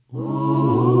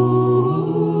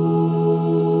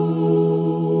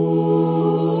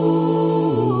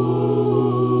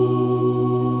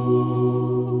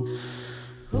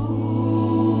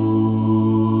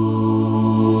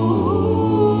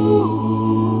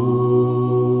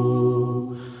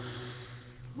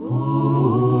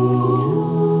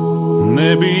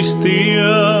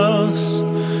nebīsties,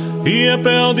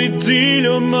 iepeldi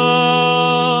dziļumā.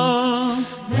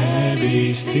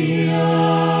 Nebīsties,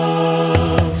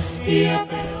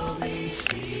 iepeldi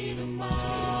dziļumā.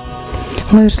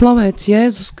 Lai ir slavēts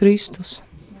Jēzus Kristus.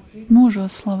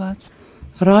 Mūžos slavēts.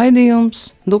 Raidījums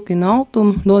Dukina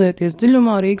Altuma, dodieties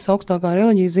dziļumā, Rīgas augstākā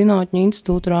reliģijas zinātņu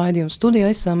institūta raidījums. Studijā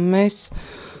esam mēs,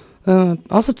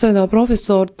 asociētā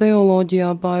profesora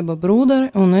teoloģijā Baiba Brūdere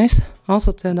un es,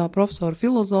 asociētā profesora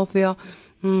filozofijā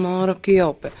Māra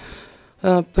Kjope.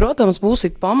 Protams,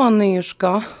 būsit pamanījuši,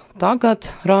 ka tagad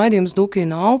raidījums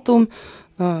Dukina Altuma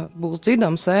būs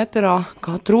dzirdams ēterā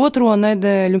katru otro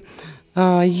nedēļu,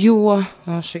 jo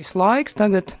šis laiks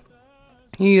tagad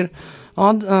ir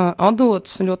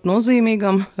atdots ļoti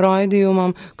nozīmīgam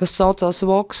raidījumam, kas saucās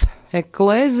Vox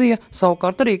Ecclesia,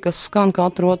 savukārt arī, kas skan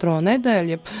katru otro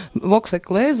nedēļu. Vox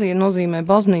Ecclesia nozīmē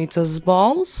baznīcas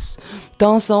balss,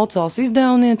 tā saucās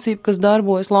izdevniecība, kas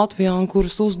darbojas Latvijā un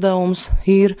kuras uzdevums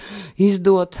ir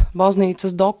izdot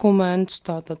baznīcas dokumentus,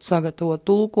 tātad sagatavot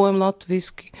tulkojumu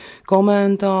latviski,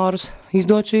 komentārus,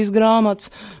 izdot šīs grāmatas,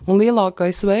 un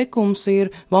lielākais veikums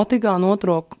ir Vatikāna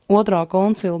otrā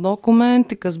koncila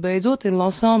dokumenti, kas beidzot ir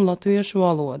lasām latviešu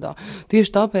valodā.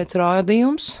 Tieši tāpēc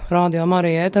rādījums, rādījām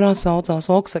arī ēterā, saucās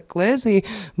Vox Ecclesia,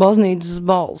 baznīcas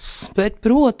balss. Bet,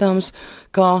 protams,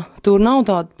 ka tur nav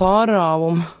tāda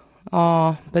pārāvuma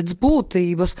pēc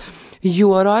būtības,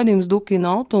 jo raidījums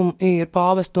Dukina Altuma ir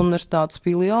Pāvesta universitātes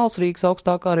filiāls, Rīgas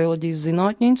augstākā reliģijas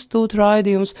zinātņu institūta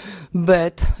raidījums,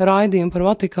 bet raidījumu par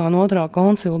Vatikāna otrā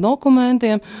koncila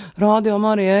dokumentiem rādījām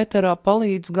arī ēterā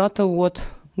palīdz gatavot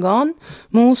gan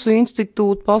mūsu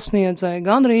institūta pasniedzēji,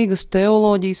 gan Rīgas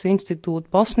teoloģijas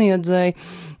institūta pasniedzēji,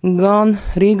 gan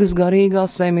Rīgas garīgā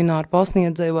semināra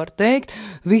pasniedzēji, var teikt,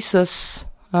 visas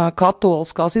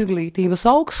katoliskās izglītības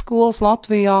augstskolas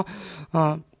Latvijā,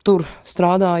 tur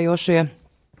strādājošie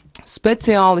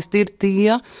speciālisti ir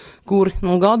tie, kuri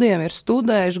gadiem ir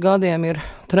studējuši, gadiem ir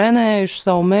trenējuši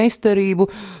savu meistarību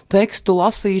tekstu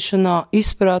lasīšanā,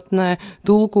 izpratnē,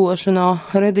 tulkošanā,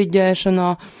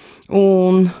 rediģēšanā,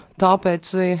 un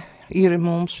tāpēc ir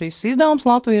mums šīs izdevums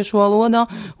latviešu valodā,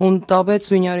 un tāpēc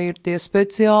viņi arī ir tie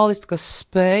speciālisti, kas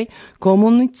spēj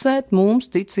komunicēt mums,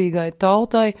 ticīgai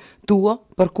tautai, to,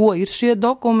 par ko ir šie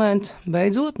dokumenti.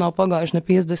 Beidzot, nav pagājuši ne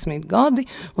 50 gadi,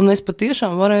 un mēs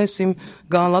patiešām varēsim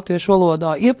gan latviešu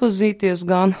valodā iepazīties,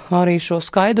 gan arī šo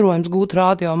skaidrojumus gūt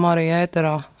rādījumā arī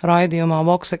ēterā raidījumā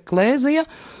Vox Ecclesia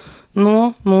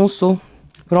no mūsu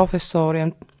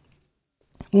profesoriem.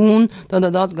 Un tad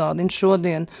atgādinu,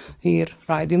 šodien ir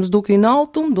raidījums Dukina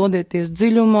Altuma, dodieties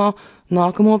dziļumā,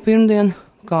 nākamo pirmdienu,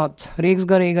 kad Rīgas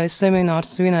garīgais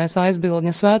seminārs svinēs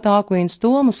aizbildņa Svētā Akvīnas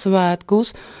Toma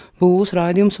svētkus, būs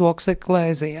raidījums Vox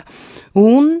Ecclesia.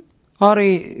 Un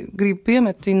arī gribu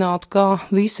piemetināt, ka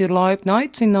visi ir laipni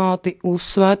aicināti uz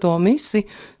svēto misi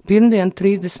pirmdien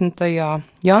 30.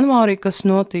 janvārī, kas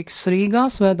notiks Rīgā,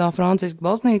 Svētā Franciska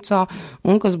baznīcā,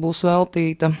 un kas būs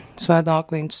veltīta Svētā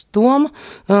Akvīnas Toma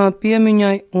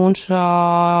piemiņai, un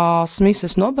šās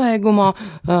mises nobeigumā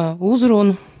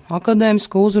uzrunu,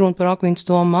 akadēmisku uzrunu par Akvīnas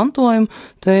Toma mantojumu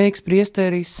teiks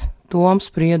priesteris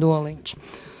Toms Priedoliņš.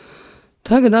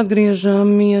 Tagad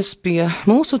atgriežamies pie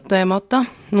mūsu temata.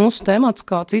 Mūsu temats,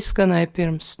 kāds izskanēja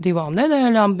pirms 2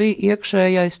 nedēļām, bija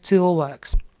iekšējais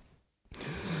cilvēks.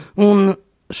 Un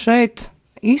šeit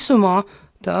īsumā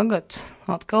tagad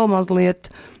atkal mazliet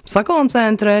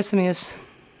sakoncentrēsimies,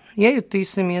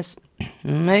 iejutīsimies,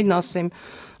 mēģināsim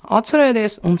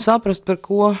atcerēties un saprast, par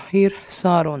ko ir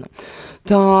saruna.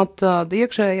 Tātad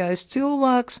iekšējais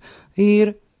cilvēks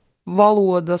ir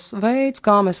valodas veids,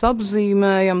 kā mēs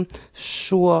apzīmējam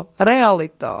šo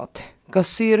realitāti,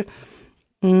 kas ir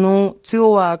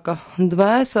cilvēka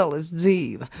dvēseles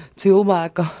dzīve,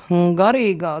 cilvēka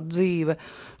garīgā dzīve,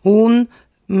 un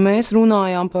mēs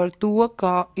runājām par to,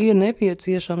 kā ir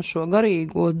nepieciešams šo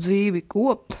garīgo dzīvi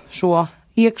kopt, šo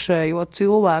iekšējo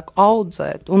cilvēku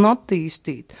audzēt un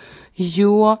attīstīt,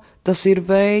 jo tas ir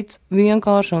veids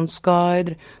vienkārši un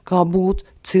skaidri, kā būt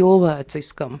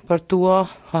cilvēciskam. Par to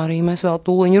arī mēs vēl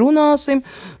tūliņ runāsim,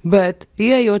 bet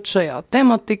ieejot šajā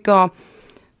tematikā,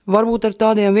 varbūt ar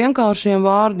tādiem vienkāršiem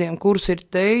vārdiem, kurus ir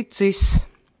teicis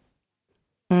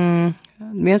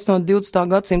viens no 20.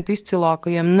 gadsimta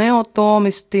izcilākajiem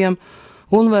neotomistiem,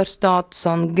 Universitātes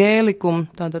Angēlikuma,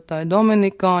 tātad tā ir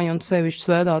Dominikāņu un sevišķi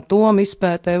Svētā Toma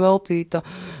izpētē veltīta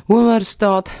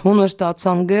Universitātes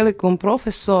Angēlikuma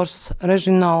profesors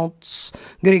Režinalds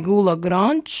Grigula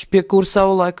Grančs, pie kur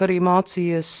savulaik arī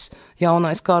mācījies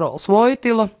jaunais Karols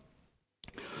Vojtila.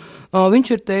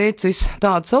 Viņš ir teicis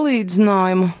tādu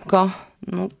salīdzinājumu, ka,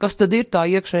 kas tad ir tā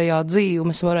iekšējā dzīve,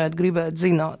 mēs varētu gribēt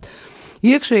zināt.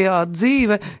 Iekšējā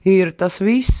dzīve ir tas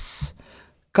viss,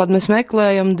 kad mēs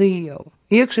meklējam Dievu.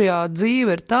 Iekšējā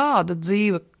dzīve ir tāda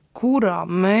dzīve, kurā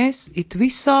mēs it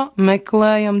visā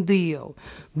meklējam Dievu.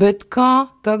 Bet kā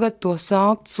tagad to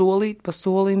sākt solīt pa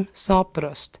solim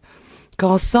saprast?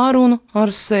 Kā sarunu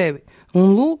ar sevi.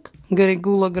 Un lūk,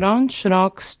 Garigula Grančs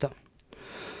raksta.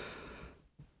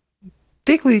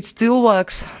 Tiklīdz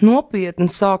cilvēks nopietni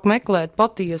sāk meklēt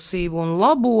patiesību un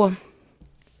labo,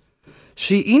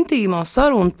 šī intīmā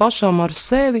saruna pašam ar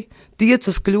sevi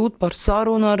tiecas kļūt par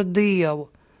sarunu ar Dievu.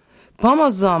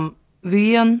 Pamazām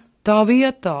vien tā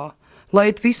vietā,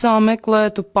 lai it visā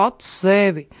meklētu pats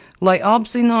sevi, lai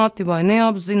apzināti vai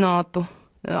neapzināti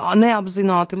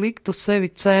liktu sevi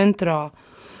centrā.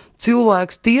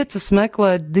 Cilvēks tiecas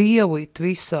meklēt Dievu it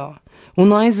visā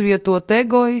un aizvietot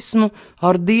egoismu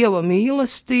ar Dieva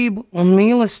mīlestību un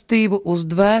mīlestību uz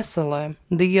dvēselēm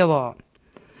Dievā.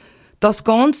 Tas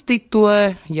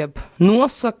konstituē, jeb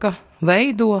nosaka,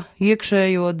 veido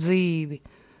iekšējo dzīvi.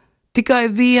 Tikai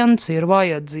viens ir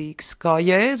vajadzīgs, kā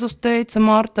Jēzus teica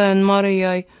Martai un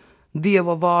Marijai,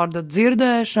 Dieva vārda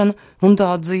dzirdēšana un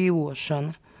tā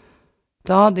dzīvošana.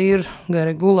 Tādi ir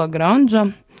Garigula Granča,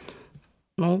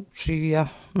 šie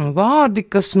vārdi,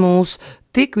 kas mūs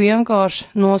tik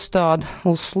vienkārši nostāda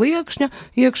uz sliekšņa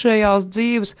iekšējās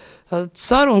dzīves,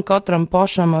 saruna katram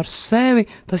pašam ar sevi,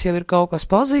 tas jau ir kaut kas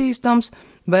pazīstams,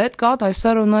 bet kā tai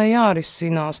sarunai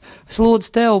jārisinās. Es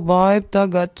lūdzu tev, Baiba,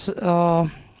 tagad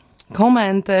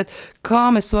komentēt, kā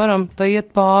mēs varam iet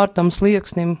pār tam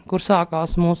slieksnim, kur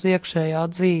sākās mūsu iekšējā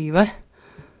dzīve.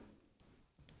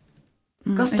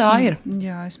 Kas tā ir?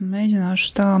 Jā, es mēģināšu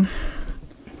tā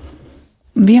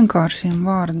vienkāršiem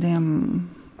vārdiem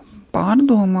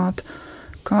pārdomāt,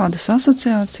 kādas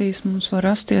asociācijas mums var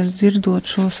rasties dzirdot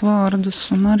šos vārdus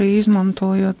un arī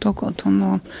izmantojot to, ko tu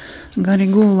no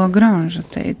Garigula Granča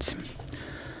teici.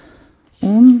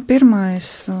 Un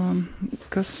pirmais,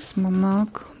 kas man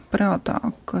nāk prātā,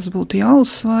 kas būtu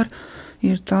jāuzsver,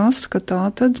 ir tas, ka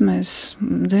tā tad mēs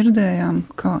dzirdējām,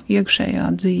 kā iekšējā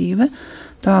dzīve,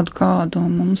 tādu kādu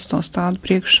mums to stāda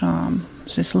priekšā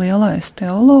šis lielais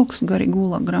teologs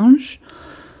Garigula Grančs,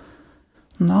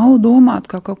 nav domāt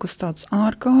kā kaut kas tāds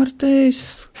ārkārtējs,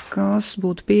 kas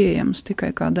būtu pieejams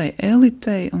tikai kādai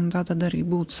elitei un tātad arī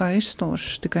būtu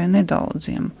saistošs tikai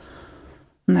nedaudziem.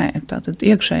 Nē, tātad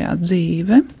iekšējā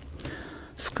dzīve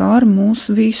skār mūs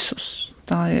visus.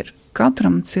 Tā ir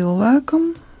katram cilvēkam,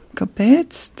 kāpēc?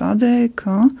 Tādēļ,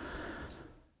 ka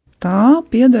tā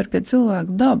pieder pie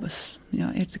cilvēka dabas. Jā,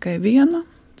 ir tikai viena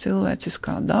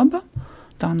cilvēciskā daba,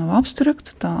 tā nav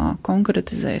abstrakta, tā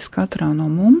konkretizējas katrā no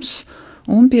mums,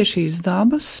 un pie šīs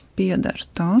dabas pieder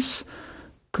tas,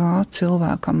 ka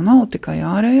cilvēkam nav tikai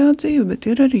ārējā dzīve, bet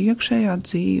ir arī iekšējā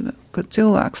dzīve, ka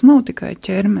cilvēks nav tikai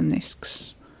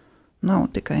ķermenisks,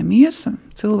 nav tikai miesa,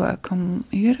 cilvēkam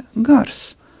ir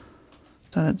gars.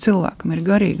 Tātad cilvēkam ir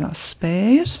garīgās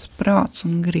spējas, prāts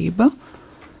un griba,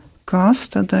 kas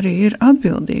tad arī ir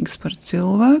atbildīgs par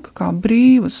cilvēku kā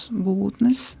brīvas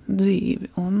būtnes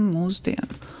dzīvi. Un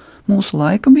mūsu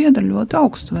laika biedri ļoti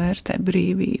augstu vērtē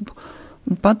brīvību.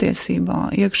 Un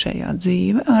patiesībā iekšējā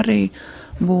dzīve arī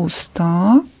būs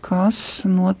tā, kas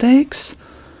noteiks,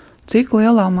 cik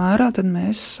lielā mērā tad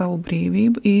mēs savu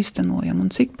brīvību īstenojam un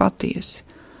cik patiesi.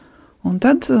 Un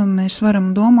tad mēs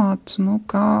varam domāt,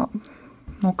 kā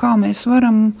mēs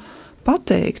varam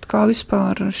pateikt, kā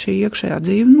vispār šī iekšējā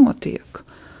dzīve notiek.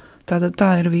 Tātad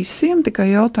tā ir visiem, tikai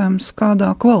jautājums,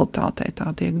 kādā kvalitātē tā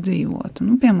tiek dzīvota.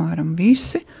 Piemēram,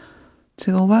 visi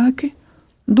cilvēki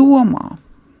domā,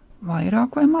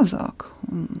 vairāk vai mazāk.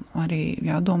 Un arī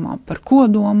jādomā, par ko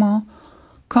domā,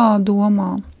 kā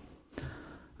domā.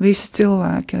 Visi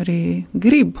cilvēki arī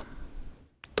grib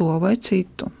to vai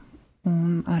citu,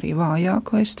 un arī vājāk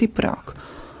vai stiprāk.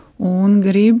 Un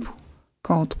grib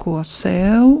kaut ko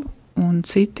sev un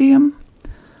citiem.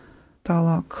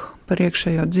 Tālāk par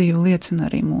iekšējo dzīvi liecina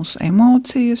arī mūsu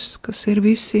emocijas, kas ir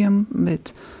visiem,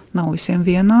 bet nav visiem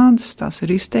vienādas, tās ir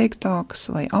izteiktākas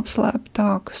vai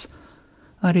apslēptākas.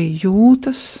 Arī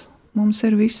jūtas mums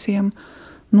ir visiem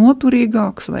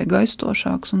noturīgāks vai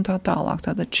gaistošāks un tā tālāk.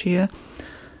 Tātad šie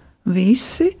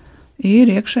visi ir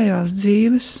iekšējās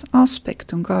dzīves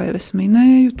aspekti, un kā jau es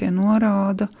minēju, tie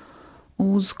norāda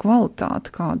uz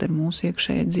kvalitāti, kāda ir mūsu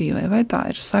iekšējā dzīvē. Vai tā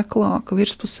ir seklāka,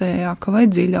 virspusējāka vai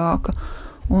dziļāka.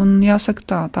 Un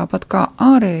jāsaka tāpat kā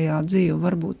ārējā dzīve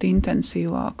var būt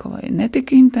intensīvāka vai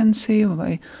netik intensīva,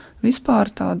 vai vispār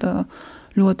tāda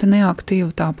ļoti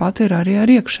neaktīva, tāpat ir arī ar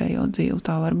iekšējo dzīvi.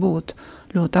 Tā var būt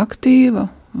ļoti aktīva,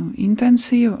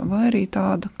 intensīva, vai arī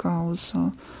tāda kā uz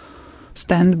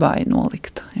stand-by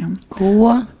nolikta. Ja.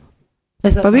 Ko?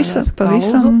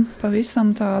 Pavisam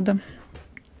tāda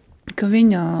ka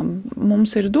viņa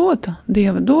mums ir dota,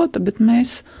 Dieva dota, bet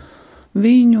mēs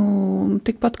viņu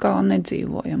tikpat kā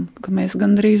nedzīvojam, ka mēs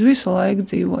gandrīz visu laiku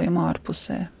dzīvojam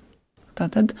ārpusē.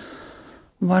 Tātad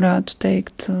varētu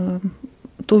teikt,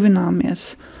 tuvināmies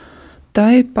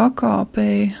tai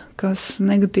pakāpei, kas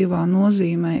negatīvā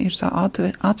nozīmē ir tā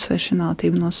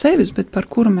atsvešinātība no sevis, bet par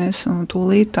kuru mēs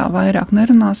tūlīt tā vairāk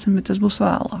nerunāsim, bet tas būs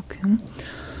vēlāk. Ja?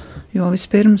 Jo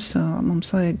vispirms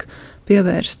mums vajag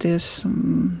pievērsties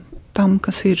tam,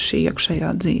 kas ir šī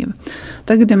iekšējā dzīve.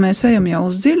 Tagad, ja mēs ejam jau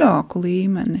uz dziļāku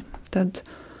līmeni, tad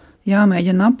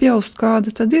jāmēģina apjaust,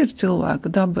 kāda tad ir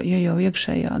cilvēka daba, ja jau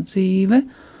iekšējā dzīve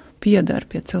pieder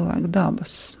pie cilvēka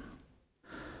dabas.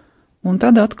 Un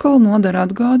tad atkal nodara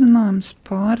atgādinājums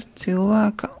par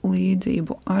cilvēka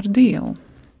līdzību ar Dievu.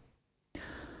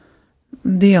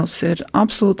 Dievs ir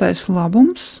absolūtais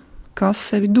labums, kas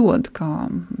sevi dod, kā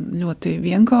ļoti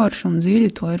vienkārši un dziļi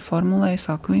to ir formulējis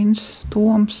Akvīns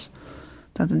Toms.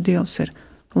 Tātad Dievs ir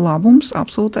labums,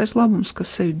 absolūtais labums, kas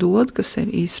sevi dod, kas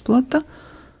sevi izplata,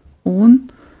 un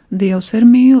Dievs ir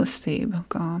mīlestība,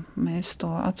 kā mēs to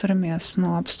atceramies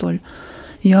no apustuļa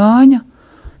Jāņa,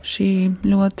 šī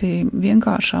ļoti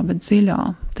vienkāršā, bet dziļā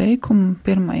teikuma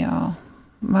pirmajā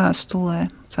vēstulē,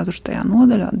 4.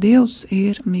 nodaļā, Dievs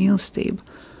ir mīlestība.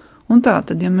 Un tā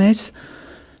tad, ja mēs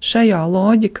šajā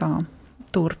loģikā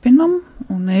turpinam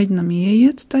un mēģinam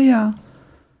ieiet tajā,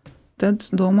 tad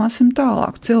domāsim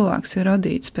tālāk. Cilvēks ir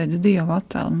radīts pēc Dieva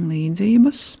attēla un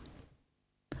līdzības,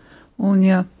 un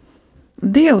ja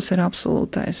Dievs ir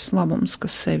absolūtais labums,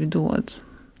 kas sevi dod,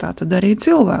 tā tad arī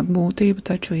cilvēka būtība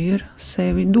taču ir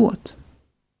sevi dot,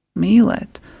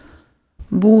 mīlēt,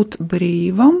 būt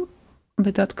brīvam,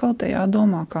 bet atkal te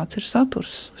jādomā, kāds ir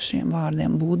saturs šiem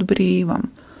vārdiem, būt brīvam.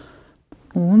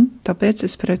 Un tāpēc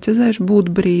es precizēšu, būt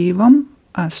brīvam,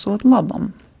 esot labam.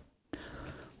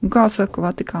 Un kā saka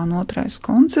Vatikāna 2.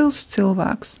 koncils,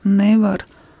 cilvēks nevar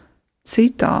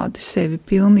citādi sevi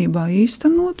pilnībā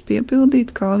īstenot,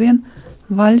 piepildīt kā vien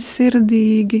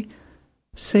vaļsirdīgi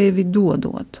sevi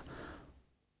dodot.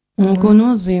 Un ko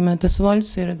nozīmē tas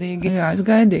vaļsirdīgi? Jā, es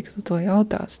gaidīju, ka tu to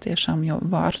jautāsi tiešām, jo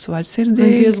vārds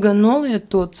vaļsirdīgi. Diezgan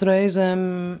nolietots reizēm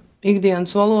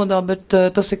ikdienas valodā, bet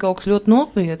tas ir kaut kas ļoti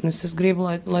nopietnis. Es gribu,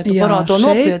 lai tu parādi to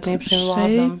nopietnību šiem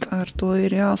vārdam. Šeit ar to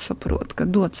ir jāsaprot, ka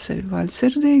dot sevi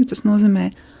vaļsirdīgi, tas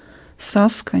nozīmē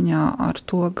saskaņā ar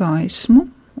to gaismu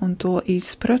un to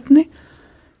izpratni,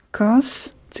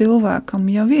 kas cilvēkam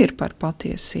jau ir par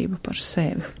patiesību, par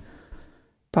sevi.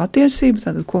 Patiesība,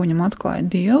 tātad, ko viņam atklāja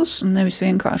Dievs, un nevis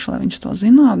vienkārši, lai viņš to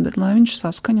zinātu, bet lai viņš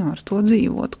saskaņā ar to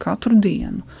dzīvotu katru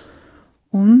dienu.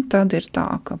 Un tad ir tā,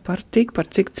 ka par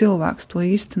cik cilvēks to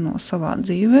īsteno savā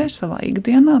dzīvē, savā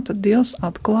ikdienā, tad Dievs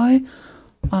atklāja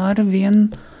ar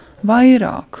vien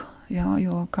vairāk. Jā,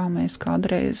 jo kā mēs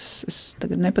kādreiz, es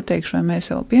tagad nepateikšu, vai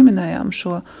mēs jau pieminējām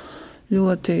šo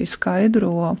ļoti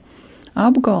skaidro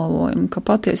apgalvojumu, ka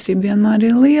patiesība vienmēr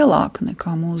ir lielāka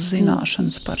nekā mūsu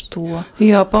zināšanas par to.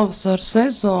 Jā, pavasara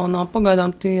sezonā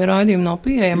pagaidām tie raidījumi nav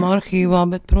pieejami arhīvā,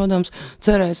 bet, protams,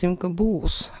 cerēsim, ka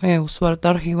būs. Jūs varat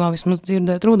arhīvā vismaz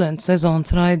dzirdēt rudens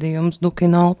sezonas raidījumus,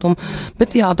 Dukinautumu.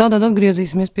 Bet jā, tātad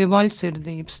atgriezīsimies pie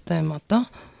vaļsirdības temata.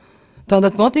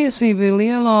 Tātad patiesība ir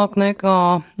lielāka nekā,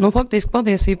 faktiski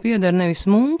patiesība pieder nevis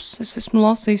mums, es esmu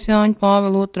lasījis Jāņa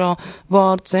Pāvila 2.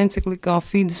 vārds enciklikā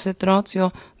Fides et Ratio,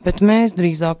 bet mēs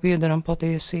drīzāk piederam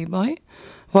patiesībai.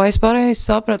 Vai es pareizi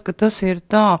sapratu, ka tas ir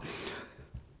tā,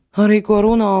 arī ko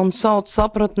runā un sauc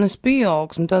sapratnes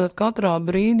pieaugsmi, tātad katrā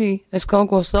brīdī es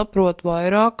kaut ko saprotu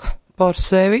vairāk par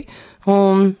sevi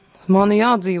un man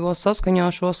jādzīvo saskaņā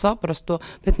šo saprasto,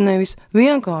 bet nevis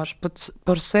vienkārši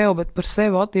par sevi, bet par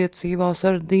sevi attiecībās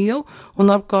ar Dievu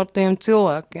un apkārtējiem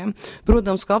cilvēkiem.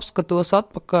 Protams, ka apskatos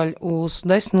atpakaļ uz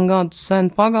 10 gadus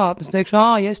senu pagātni, es teikšu,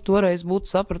 ja es toreiz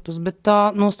būtu sapratusi, bet tā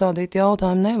nostādīt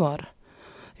jautājumu nevar.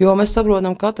 Jo mēs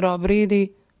saprotam katrā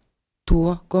brīdī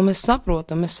to, ko mēs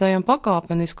saprotam, mēs ejam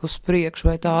pakāpeniski uz priekšu,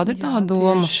 vai tāda ir tā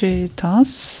doma? Tieši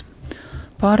tas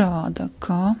parāda,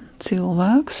 ka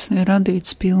cilvēks ir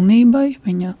radīts pilnībai,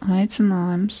 viņa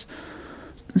aicinājums,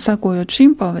 sakojot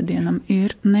šim pavadienam,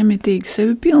 ir nemitīgi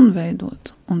sevi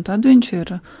pilnveidot, un tad viņš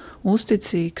ir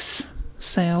uzticīgs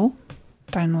sev.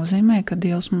 Tā nozīmē, ka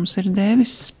Dievs mums ir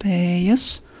devis spējas,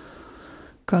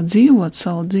 kā dzīvot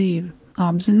savu dzīvi,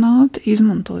 apzināti,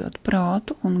 izmantojot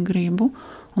prātu un gribu,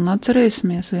 un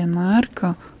atcerēsimies vienmēr,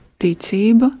 ka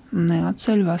ticība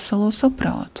neatceļ veselo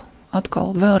saprātu. Atkal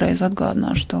vēlreiz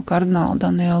atgādināšu to kardinālu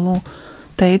Danielu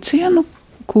teicienu,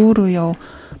 kuru jau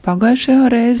pagājušajā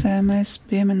reizē mēs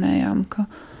pieminējām, ka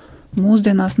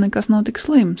mūsdienās nekas nav tik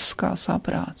slims kā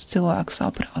saprāts, cilvēka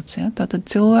saprāts. Ja? Tātad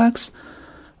cilvēks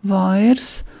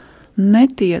vairs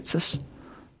netiecas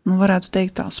varētu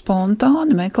teikt tā,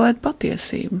 spontāni meklēt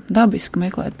patiesību, dabiski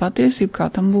meklēt patiesību, kā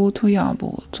tam būtu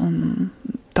jābūt. Un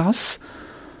tas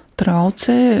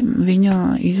traucē viņa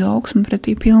izaugsmi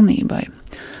pretī pilnībai.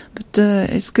 Bet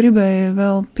es gribēju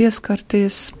vēl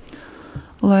pieskarties,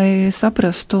 lai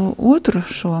saprastu otru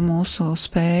šo mūsu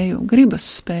spēju, gribas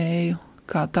spēju,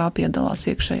 kā tā piedalās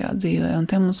iekšējā dzīvē. Un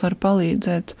te mums var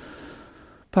palīdzēt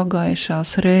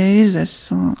pagājušās reizes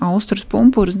Austrus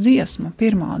Pumpuras dziesma,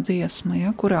 pirmā dziesma,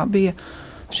 ja, kurā bija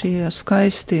šie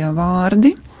skaistie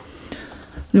vārdi,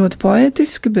 ļoti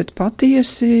poetiski, bet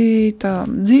patiesi tā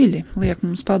dziļi liek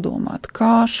mums padomāt,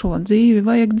 kā šo dzīvi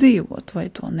vajag dzīvot, vai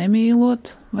to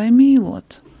nemīlot, vai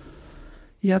mīlot.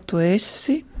 Ja tu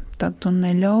esi, tad tu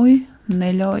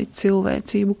neļauj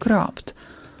cilvēcību krāpt.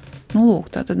 Lūk,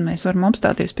 tātad mēs varam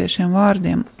apstāties pie šiem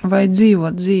vārdiem, vai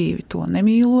dzīvot dzīvi, to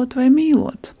nemīlot vai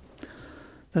mīlot.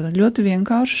 Tātad ļoti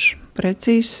vienkāršs,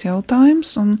 precīzs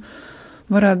jautājums, un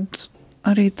varētu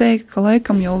arī teikt, ka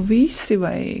laikam jau visi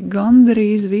vai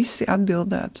gandrīz visi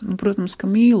atbildētu, un, protams, ka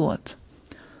mīlot.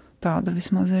 Tāda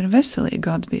vismaz ir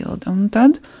veselīga atbilde. Un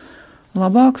tad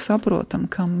labāk saprotam,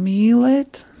 ka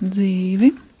mīlēt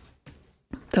dzīvi,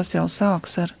 tas jau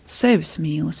sāks ar sevis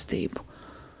mīlestību.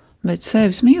 Bet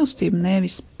sevis mīlestību,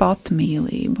 nevis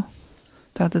patmīlību.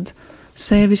 Tātad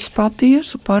sevis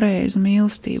patiesu, pareizu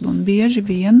mīlestību, un bieži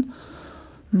vien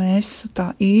mēs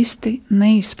tā īsti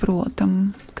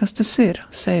neizprotam, kas tas ir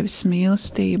sevis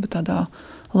mīlestība tādā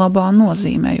labā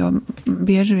nozīmē, jo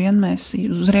bieži vien mēs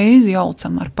uzreiz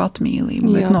jaucam ar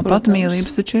patmīlību, bet no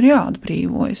patmīlības taču ir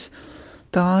jāatbrīvojas.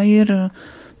 Tā ir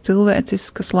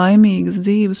cilvēciskas laimīgas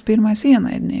dzīves pirmais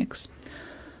ienaidnieks.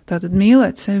 Tātad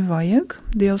mīlēt sevi vajag,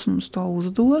 Dievs mums to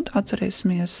uzdod,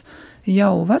 atcerēsimies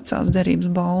jau vecās derības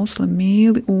bausli,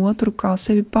 mīli otru kā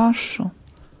sevi pašu.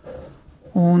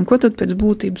 Un ko tad pēc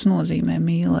būtības nozīmē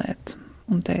mīlēt?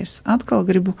 Un te es atkal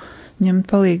gribu ņemt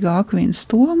palīgā Akvīnas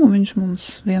Tomu, viņš mums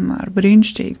vienmēr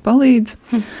brīnišķīgi palīdz.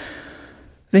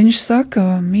 Viņš saka,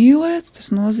 mīlēt,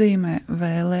 tas nozīmē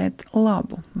vēlēt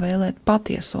labu, vēlēt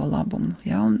patieso labumu.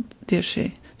 Ja? Un tieši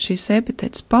šīs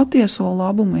epitets patieso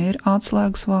labumu ir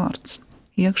atslēgas vārds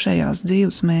iekšējās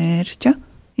dzīves mērķa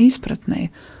izpratnē.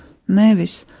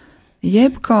 Nevis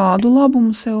jebkādu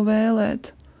labumu sev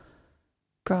vēlēt,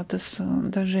 kā tas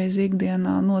dažreiz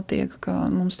ikdienā notiek, ka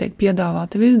mums tiek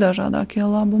piedāvāti visdažādākie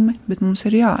labumi, bet mums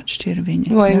ir jāatšķir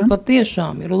viņi. Vai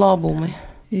patiešām ir labumi?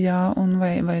 Jā, un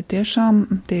vai tiešām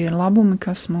tie ir labumi,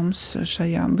 kas mums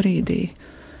šajā brīdī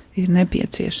ir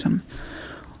nepieciešami.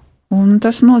 Un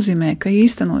tas nozīmē, ka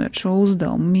īstenojot šo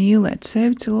uzdevumu mīlēt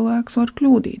sevi, cilvēks var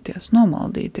kļūdīties,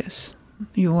 nomaldīties,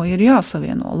 jo ir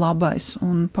jāsavieno labais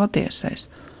un patiesais.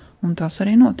 Un tas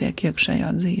arī notiek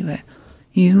iekšējā dzīvē,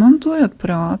 izmantojot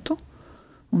prātu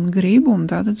un gribu un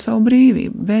tātad savu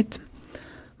brīvību. Bet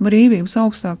brīvības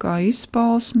augstākā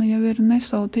izpausme jau ir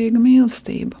nesautīga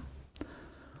mīlestība.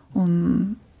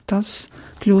 Un tas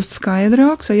kļūst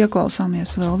skaidrāks, ja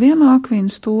ieklausāmies vēl vienā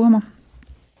Akvīnas Toma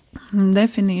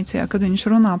definīcijā, kad viņš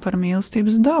runā par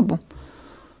mīlestības dabu,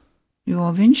 jo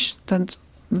viņš tad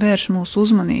vērš mūsu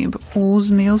uzmanību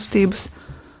uz mīlestības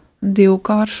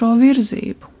divkāršo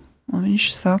virzību. Un viņš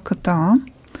saka tā,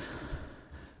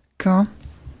 ka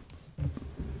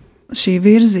šī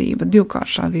virzība,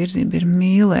 divkāršā virzība ir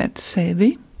mīlēt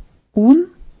sevi un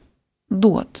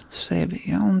dot sevi.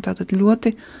 Ja? Un tātad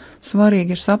ļoti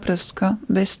svarīgi ir saprast, ka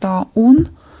bez tā un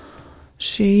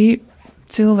šī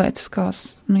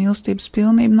cilvēciskās mīlestības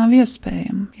pilnība nav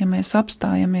iespējama. Ja mēs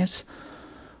apstājamies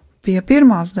pie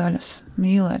pirmās daļas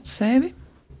mīlēt sevi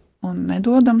un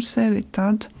nedodam sevi,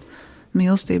 tad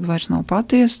mīlestība vairs nav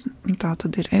patiesa, tā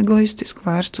tad ir egoistiski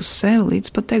vērst uz sevi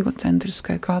līdz pat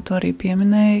egocentriskai, kā to arī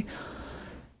pieminēja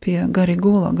pie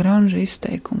Garigula Granža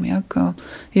izteikuma, ja, ka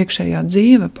iekšējā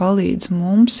dzīve palīdz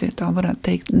mums, ja tā varētu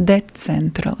teikt,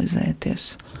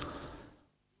 decentralizēties.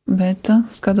 Bet,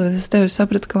 skatoties tevi,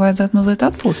 sapratu, ka vajadzētu mazliet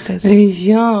atpūsties.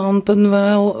 Jā, un tad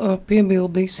vēl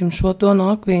piebildīsim šo to no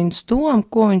Akvīnas Toma,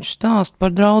 ko viņš stāst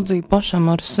par draudzību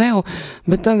pašam ar sevi,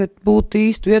 bet tagad būtu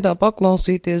īsti vietā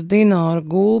paklausīties Dināra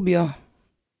Gulbja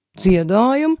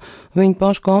dziedājumu, viņa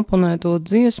pašu komponēto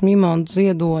dziesmu Imanta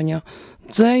Ziedoņa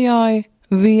dzējai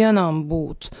vienam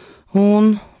būt.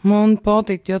 Un man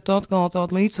patīk, ja tu atkal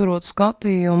tādu līdzsvarot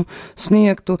skatījumu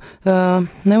sniegtu,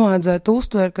 nevajadzētu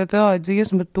uztvert, ka tā ir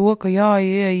dziesma par to, ka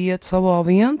jāieiet savā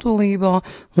vientulībā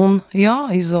un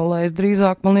jāizolēs.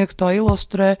 Drīzāk, man liekas, tā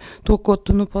ilustrē to, ko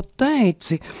tu nu pat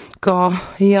teici, ka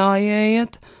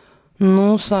jāieiet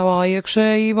savā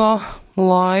iekšējībā,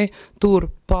 lai tur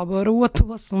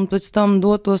pabarotos un pēc tam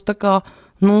dotos tā kā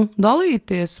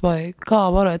dalīties, vai kā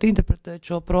varētu interpretēt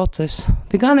šo procesu?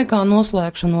 Tikai nekā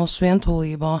noslēgšanos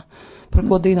vientulībā, par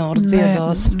ko Dinārs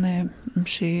dziedās. Nē,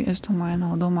 šī, es domāju,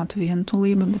 nav domāta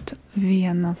vientulība, bet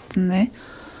vienatne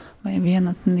vai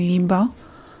vienatnība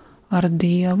ar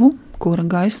Dievu, kura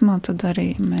gaismā tad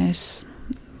arī mēs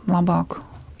labāk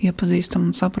iepazīstam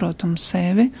un saprotam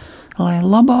sevi, lai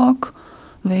labāk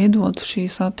veidotu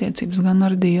šīs attiecības gan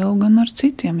ar Dievu, gan ar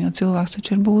citiem, jo cilvēks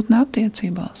taču ir būtne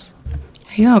attiecībās.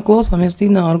 Jā, klausāmies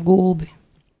Dināru Gulbi.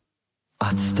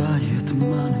 Atstājiet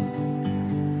mani,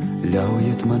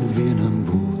 ļaujiet man vienam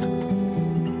būt.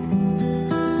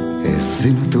 Es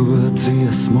zinu to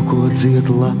dziesmu, ko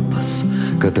dzied lapas,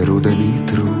 kad rudenī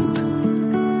trūd.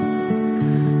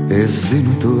 Es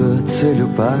zinu to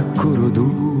ceļu, pa kuru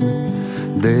dūmu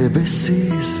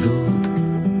debesīs zūd.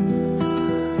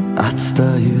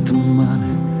 Atstājiet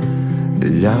mani,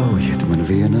 ļaujiet man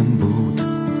vienam būt.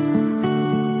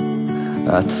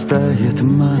 Atstājiet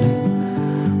mani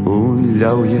un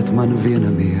ļaujiet man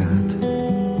vienam iet.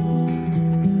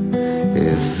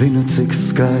 Es zinu, cik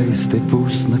skaisti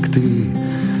pusnaktī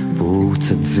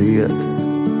pūce dzied.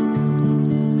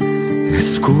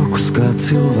 Es kokus kā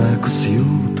cilvēkus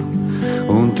jūtu,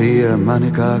 un tie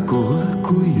mani kā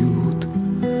koku jūt.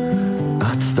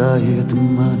 Atstājiet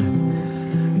mani,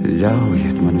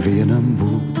 ļaujiet man vienam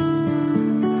būt.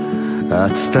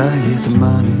 Atstājiet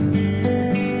mani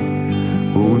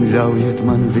un ļaujiet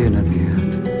man vienam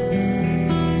iet.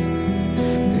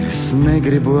 Es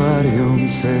negribu ar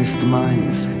jums ēst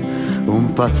maizi un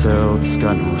pacelt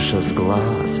skanošas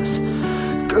glāzes,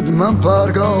 kad man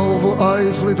pār galvu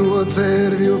aizlido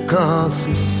dzērvju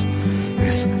kāsis.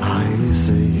 Es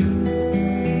aizeju,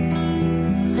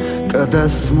 kad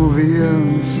esmu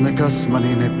viens, nekas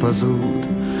manī nepazūd.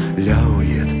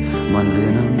 Ļaujiet man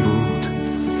vienam būt,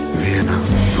 vienam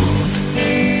būt.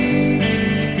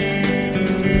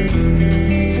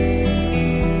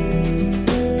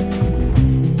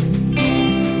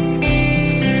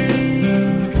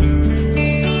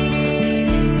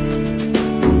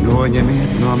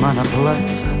 Noņemiet no mana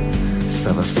pleca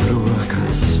savas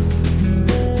rokas,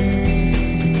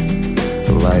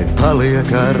 lai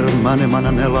paliek ar mani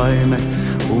mana nelaime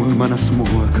un manas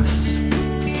mokas.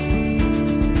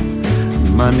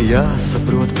 Man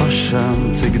jāsaprot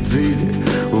pašām, cik dziļi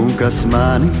un kas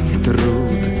manī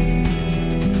trūd.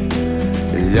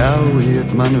 Ļaujiet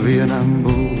man vienam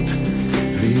būt,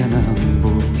 vienam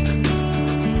būt.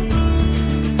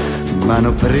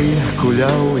 Manu prieku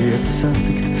ļaujiet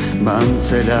satikt man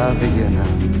ceļā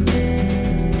vienam.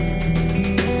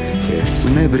 Es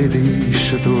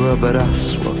nebridīšu to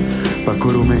braslu, pa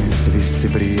kuru mēs visi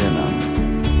brienam.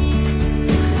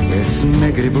 Es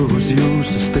negribu uz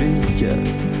jūsu strīķa,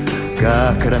 kā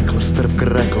kreklu starp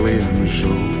krekliem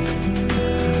žūt.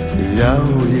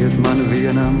 Ļaujiet man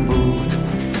vienam būt,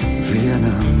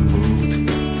 vienam būt.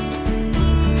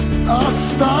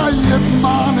 Atstājiet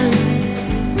mani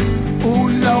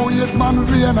un ļaujiet man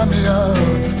vienam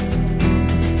iet.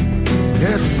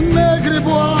 Es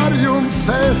negribu ar jums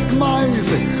ēst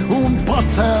maizi un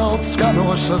pacelt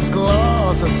skanošas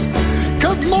glāzes,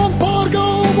 kad man pār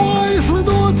galvu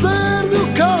aizlido dzērvju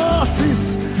kāsis.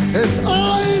 Es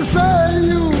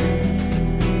aizēju,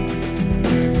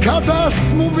 kad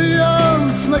esmu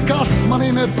viens, nekas manī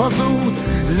nepazūd.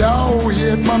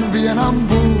 Ļaujiet man vienam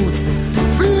būt,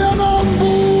 vienam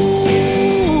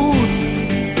būt,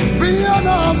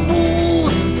 vienam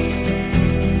būt,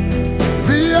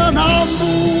 vienam būt,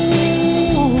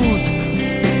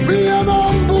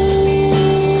 vienam būt.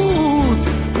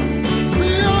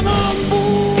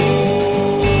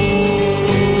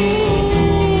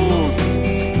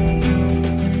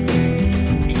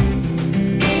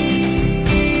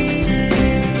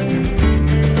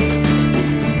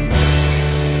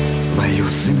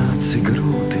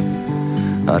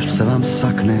 Ar savām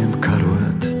saknēm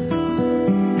karot.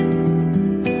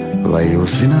 Vai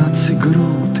jūs zināt, cik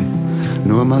grūti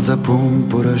no maza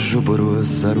pumpura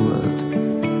žuburos zarot?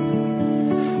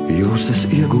 Jūs es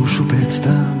iegūšu pēc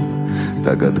tam,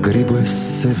 tagad gribu es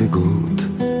sevi gūt.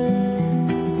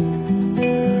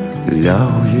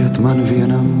 Ļaujiet man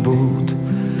vienam būt,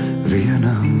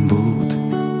 vienam būt,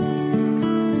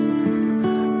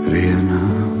 vienam.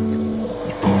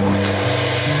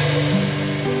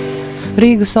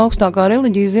 Rīgas augstākā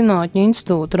reliģijas zinātņu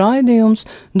institūta raidījums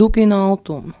Dukina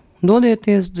Altuma.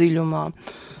 Dodieties dziļumā.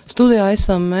 Studijā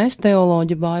esam mēs,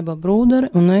 teoloģi Baiba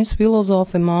Brūdere un es,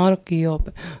 filozofe Māra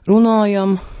Kijope.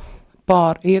 Runājam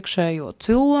par iekšējo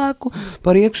cilvēku,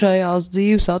 par iekšējās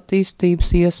dzīves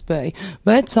attīstības iespēju.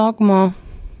 Bet sākumā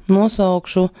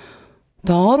nosaukšu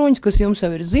tāruņus, kas jums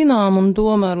jau ir zinām, un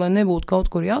tomēr, lai nebūtu kaut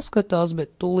kur jāskatās,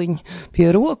 bet tuliņ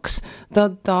pie rokas,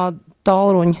 tad tā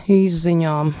tāruņa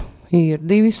izziņām ir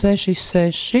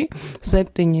 266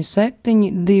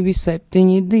 77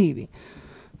 272.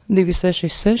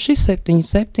 266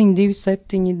 77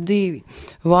 272.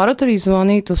 Varat arī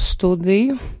zvanīt uz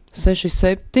studiju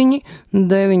 67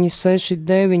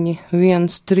 969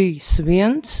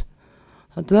 131.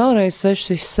 Tad vēlreiz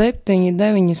 67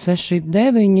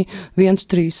 969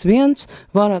 131.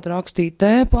 Varat rakstīt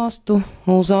ēpastu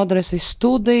uz adresi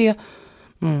studija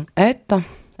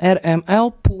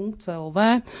rml.lv.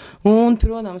 Un,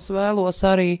 protams, vēlos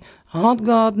arī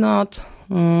atgādināt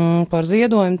par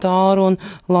ziedojumu tālruni,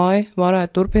 lai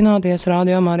varētu turpināties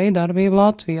rādījumā arī darbība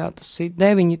Latvijā. Tas ir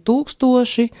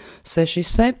 9000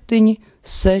 67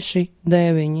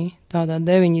 69. Tātad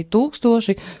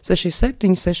 9000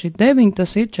 67 69,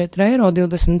 tas ir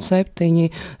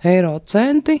 4,27 eiro.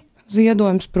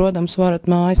 Ziedojums, protams, varat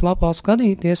mājas lapā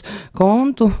skatīties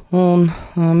kontu un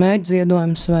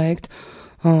mērķziedojumus veikt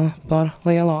par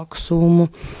lielāku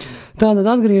summu. Tātad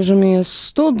atgriežamies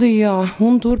studijā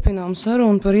un turpinām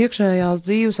sarunu par iekšējās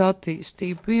dzīves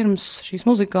attīstību. Pirms šīs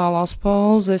muzikālās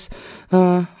pauzes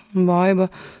Baiba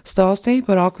stāstīja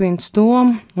par Akvīnas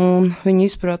Tomu un viņa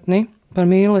izpratni par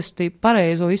mīlestību,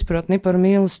 pareizo izpratni par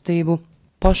mīlestību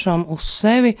pašam uz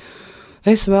sevi.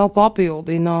 Es vēl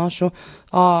papildināšu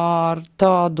ar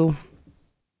tādu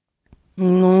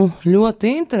ļoti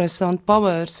interesanti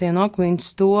pavērsienu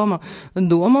Akvīnas Toma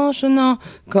domāšanā,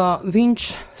 ka viņš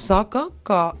saka,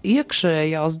 ka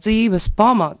iekšējās dzīves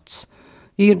pamats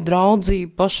ir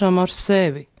draudzība pašam ar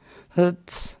sevi. Tad,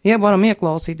 ja varam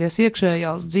ieklausīties,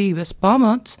 iekšējās dzīves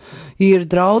pamats ir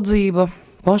draudzība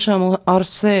pašam ar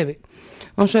sevi.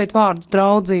 Un šeit vārds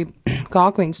draudzība, kā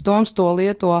Akvīnas Toms to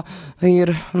lieto,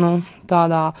 ir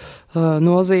tādā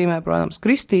nozīmē, protams,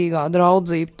 kristīgā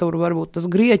draudzība. Tur varbūt tas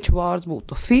grieķu vārds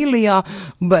būtu filijā,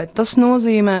 bet tas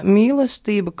nozīmē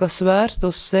mīlestība, kas vērst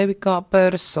uz sevi kā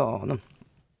personu.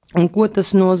 Un ko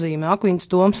tas nozīmē?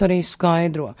 Akvīnas Toms arī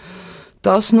skaidro.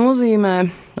 Tas nozīmē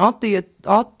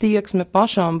attieksme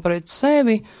pašām pret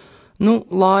sevi,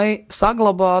 lai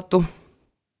saglabātu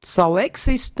savu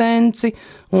eksistenci,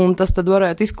 un tas tad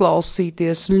varētu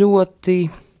izklausīties ļoti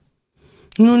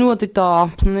tā,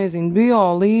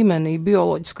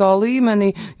 bioloģiskā līmenī,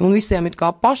 un visiem ir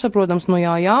kā pašsaprotams,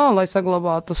 lai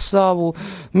saglabātu savu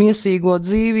miesīgo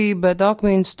dzīvību, bet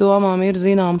Akvīnas Tomam ir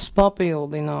zināms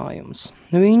papildinājums.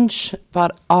 Viņš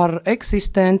ar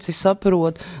eksistenci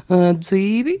saprot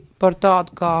dzīvi par tādu,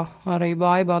 kā arī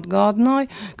Baiba atgādināja,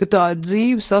 ka tā ir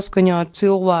dzīve saskaņā ar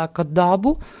cilvēka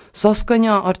dabu,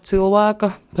 saskaņā ar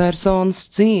cilvēka personas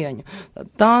cieņu.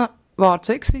 Tā vārds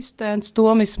eksistents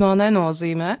tomismā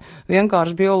nenozīmē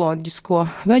vienkārši bioloģisko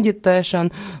veģetēšanu,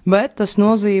 bet tas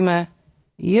nozīmē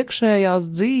iekšējās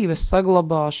dzīves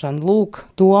saglabāšanu. Lūk,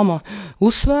 Toma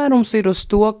uzsvērums ir uz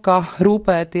to, ka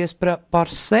rūpēties par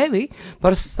sevi,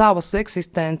 par savas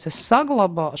eksistences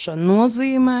saglabāšanu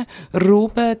nozīmē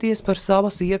rūpēties par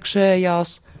savas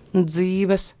iekšējās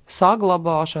dzīves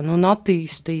saglabāšanu un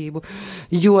attīstību,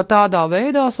 jo tādā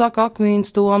veidā, saka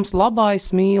Akvīnas Toms,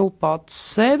 labais mīl pats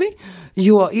sevi,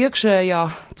 jo iekšējā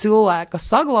cilvēka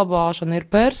saglabāšana ir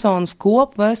personas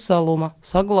kopveseluma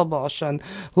saglabāšana,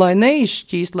 lai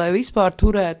neizšķīst, lai vispār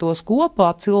turētos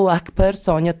kopā cilvēka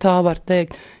persona, ja tā var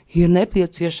teikt, ir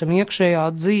nepieciešama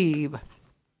iekšējā dzīve.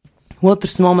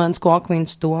 Otrs moments, ko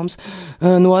Akvīnas Toms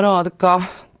norāda, ka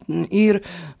ir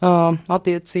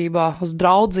attiecībā uz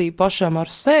draudzību pašam ar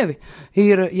sevi,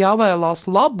 ir jāvēlās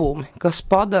labumi, kas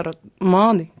padara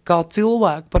mani kā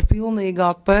cilvēku par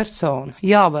pilnīgāku personu,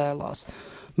 jāvēlās.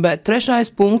 Bet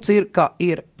trešais punkts ir, ka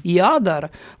ir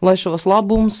jādara, lai šos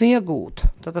labumus iegūtu.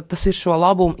 Tātad tas ir šo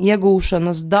labumu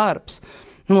iegūšanas darbs.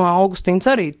 Augustīns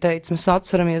arī teica, mēs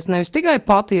atceramies nevis tikai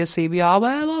patiesību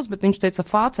jāvēlās, bet viņš teica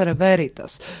facere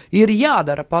veritas. Ir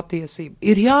jādara patiesība,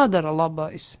 ir jādara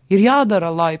labais, ir jādara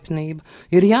laipnība,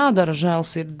 ir jādara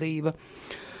žēlsirdība.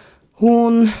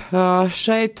 Un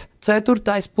šeit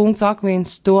 4. punkts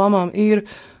Akvīnas Tomam ir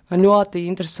ļoti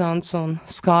interesants un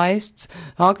skaists.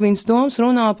 Akvīnas Toms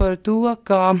runā par to,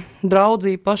 ka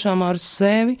draudzība pašam ar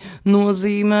sevi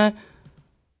nozīmē,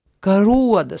 ka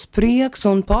rodas prieks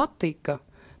un patika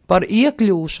par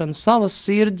iekļūšanu savas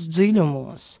sirds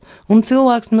dziļumos. Un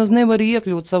cilvēks nemaz nevar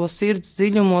iekļūt savas sirds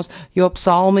dziļumos, jo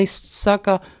psalmists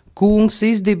saka, kungs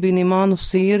izdibini manu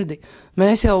sirdi.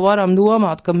 Mēs jau varam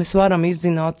domāt, ka mēs varam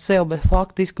izzināt sev, bet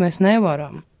faktiski mēs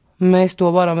nevaram. Mēs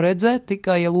to varam redzēt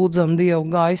tikai, ja lūdzam Dievu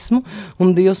gaismu,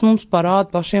 un Dievs mums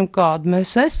parāda pašiem, kādi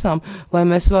mēs esam, lai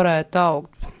mēs varētu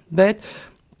augt. Bet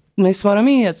mēs varam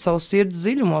iet savus sirds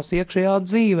dziļumos iekšējā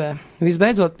dzīvē.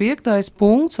 Visbeidzot, 5.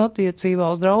 punkts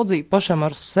attiecībā uz draudzību pašam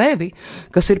ar sevi,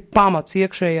 kas ir pamats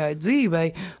iekšējai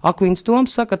dzīvei. Akvīns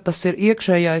Toms saka, tas ir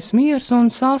iekšējais miers un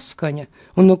saskaņa.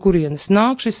 Un no kurienes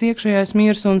nāk šis iekšējais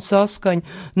miers un saskaņa?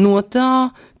 No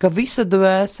tā, ka visa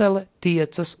dvēsele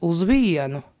tiecas uz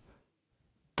vienu.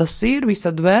 Tas ir,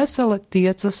 visa dvēsele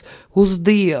tiecas uz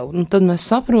Dievu. Un tad mēs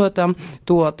saprotam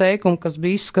to teikumu, kas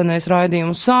bija izskanējis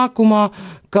raidījuma sākumā,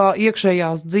 ka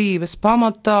iekšējās dzīves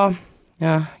pamatā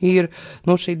ir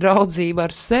šī draudzība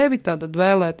ar sevi, tātad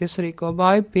vēlēties arī, ko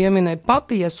Baiba pieminēja,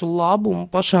 patiesu labumu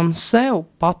pašam sev,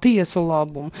 patiesu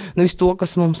labumu. Nevis to,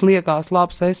 kas mums liekas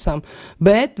labs esam,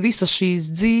 bet visas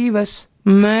šīs dzīves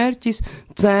mērķis,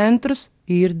 centrs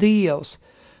ir Dievs.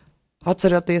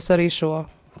 Atcerieties arī šo,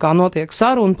 kā notiek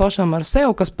saruna pašam ar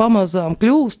sevi, kas pamazām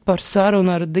kļūst par sarunu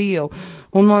ar Dievu.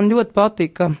 Un man ļoti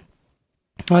patika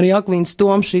arī Akvīns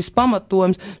Toms šīs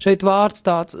pamatojums, šeit vārds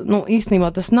tāds,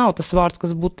 īstenībā tas nav tas vārds,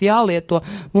 kas būtu jālieto.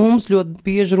 Mums ļoti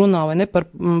bieži runā, vai ne, par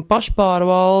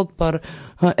pašpārvaldu, par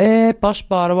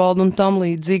pašpārvaldu un tam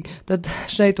līdzīgi, tad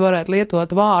šeit varētu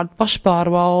lietot vārdu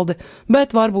pašpārvalde,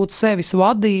 bet varbūt sevis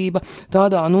vadība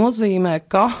tādā nozīmē,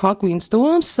 ka Akvīns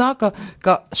Toms saka,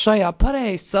 ka šajā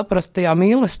pareizi saprastajā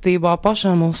mīlestībā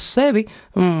pašam uz sevi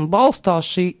balstās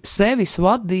šī sevis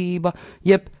vadība,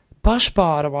 jeb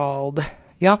pašpārvalde.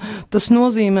 Ja, tas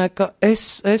nozīmē, ka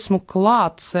es esmu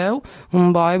klāt sev,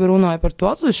 un Baiba runāja par to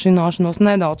atsvešināšanos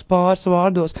nedaudz pāris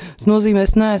vārdos. Tas nozīmē,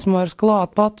 es neesmu vairs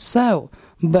klāt pats sev,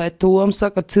 bet Toms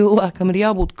saka, cilvēkam ir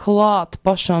jābūt klāt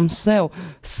pašam sev,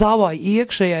 savai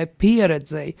iekšējai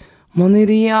pieredzei. Man ir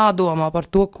jādomā par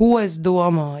to, ko es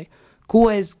domāju, ko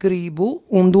es gribu,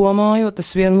 un domājot,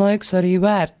 es vienlaikus arī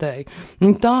vērtēju.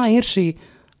 Un tā ir šī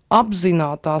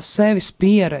apzinātā sevis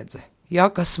pieredze. Ja,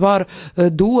 kas var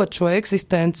dot šo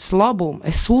eksistences labumu.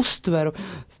 Es uztveru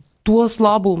tos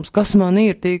labumus, kas man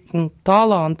ir, tik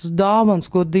talantus, dāvans,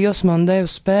 ko Dievs man deva,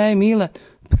 spēju mīlēt.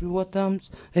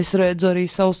 Protams, es redzu arī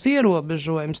savus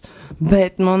ierobežojumus,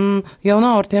 bet man jau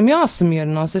nav ar tiem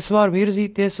jāsamierinās, es varu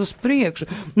virzīties uz priekšu.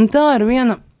 Un tā ir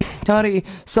viena arī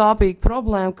sāpīga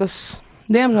problēma, kas,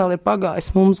 diemžēl, ir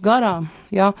pagājis mums garām,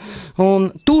 ja,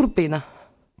 un turpina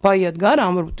paiet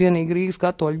garām, varbūt vienīgi Rīgas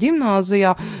katoļu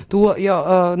ģimnāzijā, to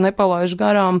nepalaiž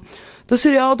garām. Tas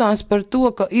ir jautājums par to,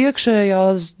 ka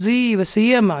iekšējās dzīves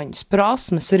iemaņas,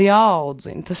 prasmes ir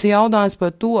jāaudzina. Tas ir jautājums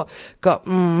par to, ka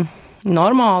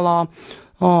normālā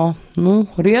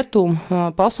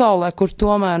rietumu pasaulē, kur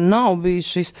tomēr nav bijis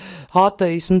šis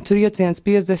ateismu trieciens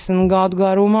 50 gadu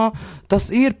garumā,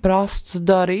 tas ir prasts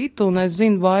darīt, un es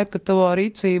zinu, Baiba, ka tavā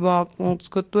rīcībā,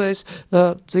 ka tu esi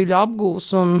dziļi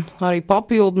apgūs un arī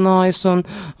papildinājis un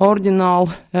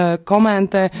oriģināli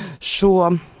komentē šo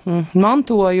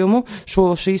mantojumu,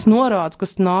 šīs norādes,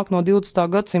 kas nāk no 20.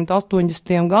 gadsimta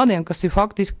 80. gadiem, kas ir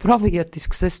faktiski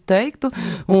pravietisks, es teiktu,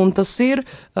 un tas ir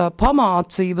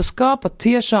pamācības, kā pat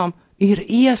tiešām ir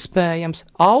iespējams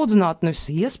audzināt, nevis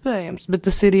iespējams, bet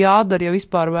tas ir jādara, ja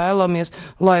vispār vēlamies,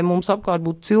 lai mums apkārt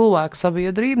būtu cilvēku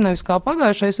sabiedrība, nevis kā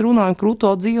pagājušais runājam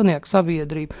krūto dzīvnieku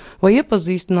sabiedrību. Vai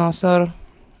iepazīstinās ar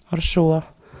šo?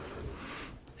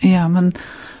 Jā, man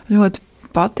ļoti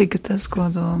patika tas, ko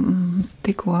tu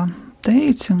tikko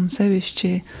teici, un sevišķi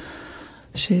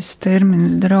šis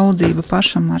termins draudzība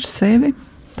pašam ar sevi.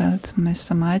 Tad mēs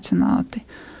esam aicināti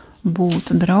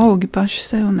būt draugi paši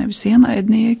sev, nevis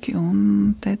ienaidnieki,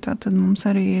 un tad mums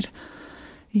arī ir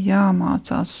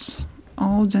jāmācās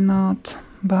audzināt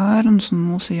bērnus un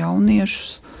mūsu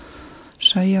jauniešus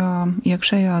šajā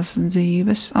iekšējās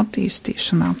dzīves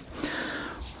attīstīšanā.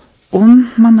 Un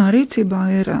manā rīcībā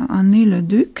ir Annie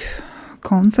Leduc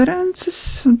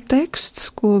konferences teksts,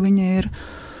 ko viņa ir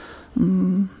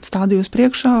stādījusi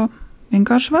priekšā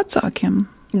vienkārši vecākiem.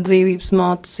 Dzīvības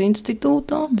mātes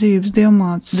institūtā. Dzīvības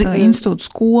dievmātes institūta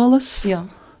skolas. Jā.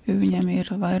 Jo viņiem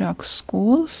ir vairākas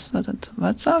skolas, tātad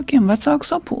vecākiem, vecāku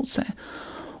sapulcē.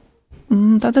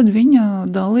 Tātad viņa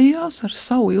dalījās ar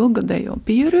savu ilgadējo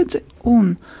pieredzi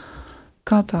un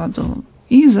kā tādu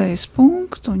izejas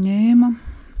punktu ņēma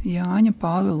Jāņa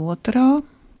Pāvila II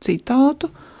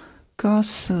citātu,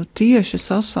 kas tieši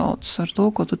sasaucas ar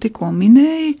to, ko tu tikko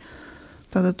minēji.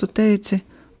 Tātad tu teici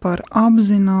par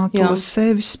apzināto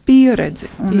sevis pieredzi,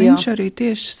 un viņš arī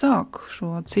tieši sāk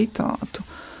šo citātu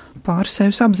par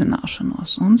sevis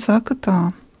apzināšanos, un saka tā,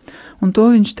 un to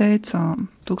viņš teica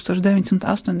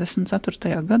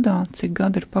 1984. gadā, cik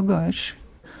gadi ir pagājuši,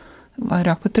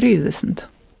 vairāk par 30.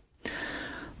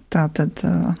 Tātad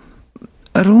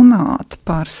runāt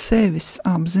par sevis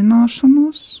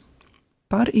apzināšanos,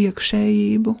 par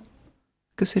iekšējību,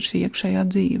 kas ir šī iekšējā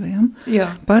dzīve,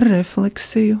 par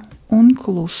refleksiju un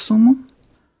klusumu,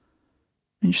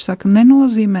 Viņš saka,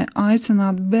 nenozīmē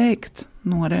aicināt bēgt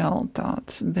no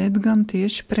realitātes, bet gan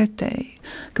tieši pretēji.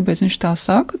 Kāpēc viņš tā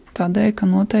saka? Tādēļ, ka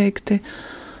noteikti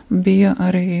bija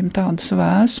arī tādas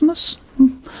vēsmas,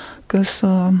 kas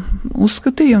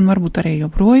uzskatīja un varbūt arī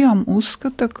joprojām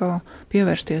uzskata, ka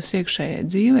pievērsties iekšējai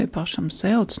dzīvei pašam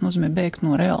sev, tas nozīmē bēgt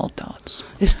no realitātes.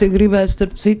 Es te gribētu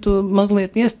starp citu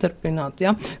mazliet iestarpināt,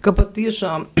 ja, ka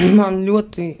patiešām man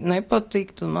ļoti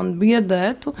nepatiktu un man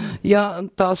biedētu, ja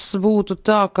tas būtu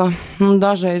tā, ka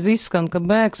dažreiz izskan, ka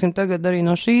bēgsim tagad arī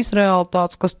no šīs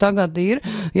realitātes, kas tagad ir,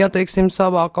 ja teiksim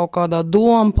savā kaut kādā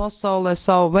doma pasaulē,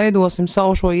 veidosim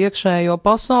savu šo iekšējo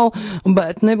pasauli,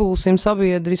 bet nebūsim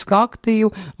sabiedriski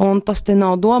aktīvi, un tas te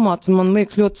nav domāts, un man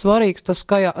liekas ļoti svarīgs tas,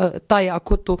 ka tajā,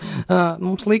 ko tu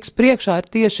mums liks priekšā, ir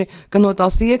tieši, ka no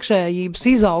tās iekšējības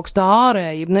izaugs tā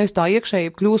ārējība, nevis tā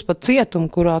iekšējība kļūst par cietumu,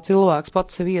 kurā cilvēks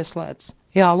pats sev ieslēdz.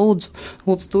 Jā,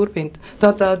 lūdzu turpiniet.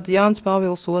 Tātad Jānis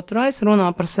Pāvils II runā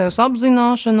par sevis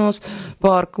apzināšanos,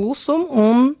 par klusumu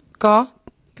un kā...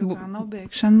 Tā nav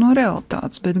bēgšana no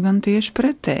realitātes, bet gan tieši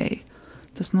pretēji.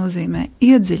 Tas nozīmē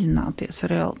iedziļināties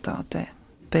realitātē,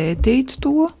 pētīt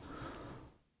to,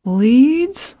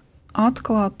 līdz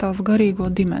atklāt tās garīgo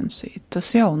dimensiju. Tas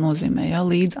jau nozīmē, ja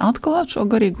līdz atklāt šo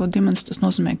garīgo dimensiju, tas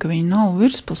nozīmē, ka viņa nav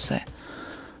virspusē.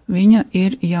 Viņa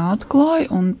ir jāatklāj,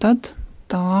 un tad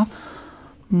tā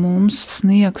mums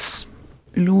sniegs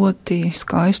ļoti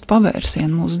skaistu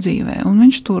pavērsienu mūsu dzīvē. Un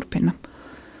viņš turpina.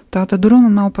 Tā tad runa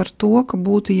nav par to, ka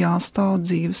būtu jāstāv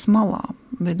dzīves malā,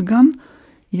 bet gan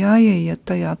jāieiet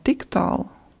tajā tik tālu,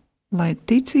 lai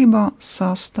ticībā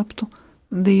sastaptu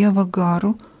Dieva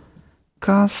garu,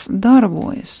 kas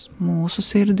darbojas mūsu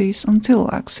sirdīs un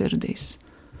cilvēku sirdīs.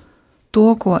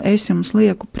 To, ko es jums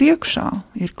lieku priekšā,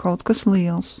 ir kaut kas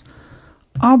liels.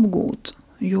 Apgūt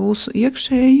jūsu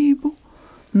iekšējību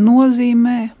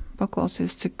nozīmē,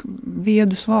 paklausies, cik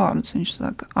viedus vārdus viņš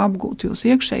saka, apgūt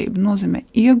jūsu iekšējību nozīmē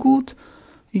iegūt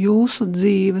jūsu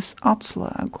dzīves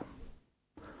atslēgu.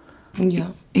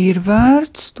 Jā. Ir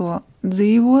vērts to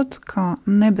dzīvot kā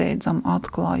nebeidzam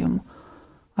atklājumu.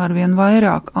 Arvien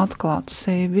vairāk atklāt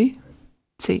sevi,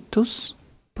 citus,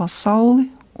 pasauli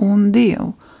un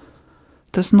Dievu.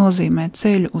 Tas nozīmē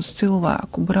ceļu uz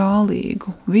cilvēku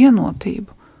brālīgu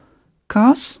vienotību,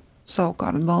 kas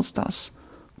savukārt balstās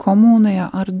komunijā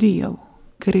ar Dievu,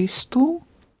 Kristu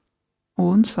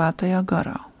un Svētajā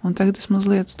garā. Un tagad es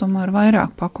mazliet tomēr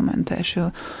vairāk pakomentēšu, jo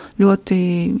ļoti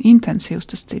intensīvs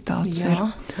tas citāts ir.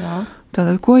 Jā.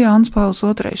 Tātad, ko Jānis Pāvils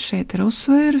II šeit ir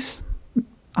uzsvēris?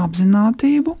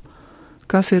 Apzinātību,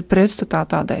 kas ir pretstatā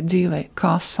tādai dzīvei,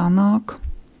 kā sanāk,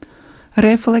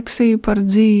 refleksiju par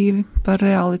dzīvi, par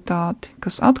realitāti,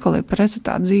 kas atkal ir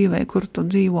pretstatā dzīvei, kur tu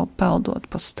dzīvo peldot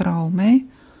pa straumei,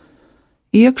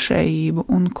 iekšējību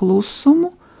un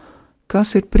klusumu,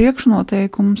 kas ir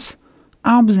priekšnoteikums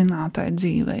apzinātai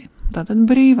dzīvei, tātad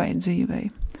brīvai dzīvei.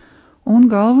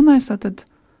 Un galvenais tātad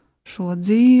šo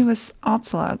dzīves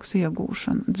atslēgas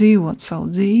iegūšana, dzīvot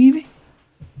savu dzīvi,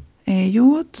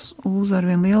 ejot uz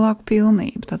arvien lielāku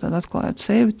pilnību, tātad atklājot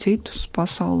sevi, citus,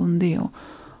 pasauli un Dievu.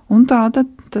 Un tātad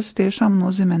tas tiešām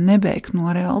nozīmē nebēgt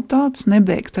no realitātes,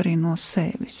 nebēgt arī no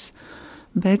sevis,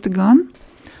 bet gan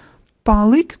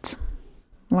palikt,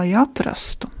 lai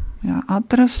atrastu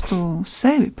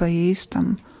sevi pa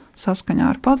īstam saskaņā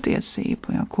ar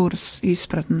patiesību, kuras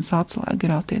izpratnes atslēga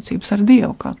ir attiecības ar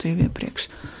Dievu, kā tu jau iepriekš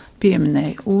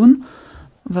pieminēji, un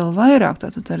vēl vairāk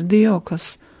tātad ar Dievu,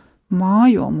 kas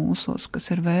mājo mūsos, kas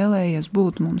ir vēlējies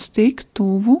būt mums tik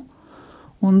tuvu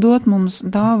un dot mums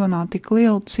dāvanā tik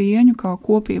lielu cieņu kā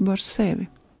kopību ar sevi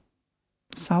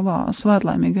savā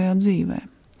svētlaimīgajā dzīvē.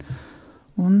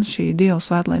 Un šī Dieva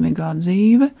svētlaimīgā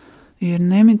dzīve ir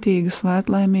nemitīga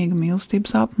svētlaimīga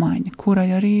mīlestības apmaiņa, kurai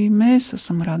arī mēs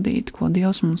esam radīti, ko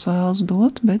Dievs mums vēlas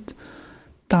dot, bet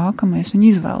tā, ka mēs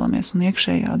viņu izvēlamies, un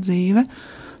iekšējā dzīve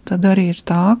tad arī ir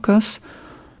tā, kas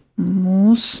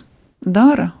mūs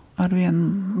dara arvien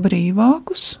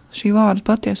brīvākus, šī vārda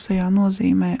patiesajā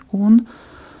nozīmē, un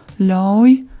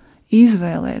ļauj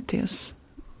izvēlēties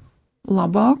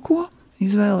labāko,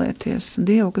 izvēlēties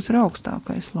Dievu, kas ir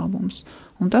augstākais labums.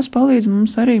 Un tas palīdz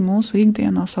mums arī mūsu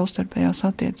ikdienā savstarpējās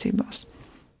attiecībās.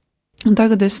 Un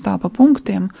tagad es tā pa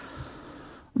punktiem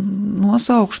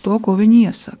nosaukšu to, ko viņa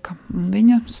iesaka.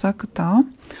 Viņa saka tā,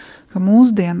 ka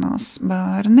mūsdienās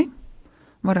bērni,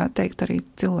 varētu teikt arī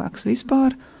cilvēks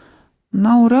vispār,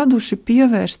 nav raduši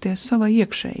pievērsties savai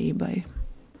iekšējībai.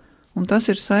 Un tas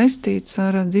ir saistīts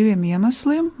ar diviem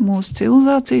iemesliem - mūsu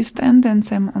civilizācijas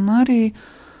tendencēm un arī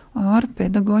ar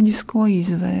pedagoģisko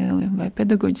izvēli vai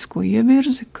pedagoģisko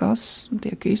ievirzi, kas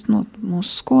tiek īstenot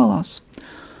mūsu skolās.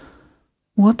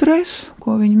 Otrais,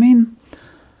 ko viņi min,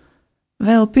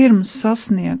 vēl pirms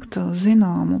sasniegt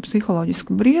zināmu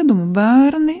psiholoģisku briedumu,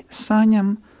 bērni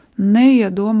saņem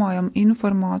neiedomājamu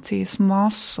informācijas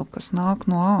masu, kas nāk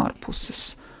no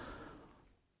ārpuses.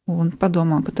 Un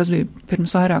padomā, ka tas bija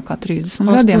pirms vairāk kā 30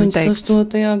 gadiem teikts.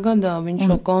 88. gadā viņš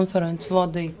šo konferenci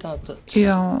vadīja tātad.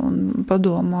 Jā, un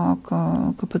padomā,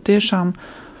 ka patiešām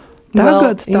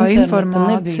tagad tā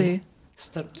informācija...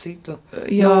 Starp citu,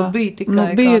 jā, bija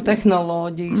tikai bija, kā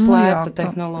tehnoloģija, slēgta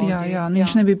tehnoloģija. Jā,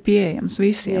 viņš nebija pieejams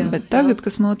visiem, bet tagad,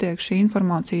 kas notiek, šī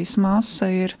informācijas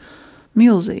masa ir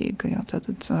milzīga, jā,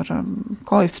 tātad ar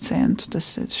koeficientu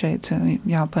tas šeit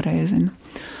jāpareizina.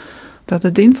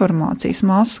 Tātad informācijas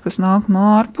masa, kas nāk no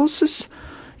ārpuses,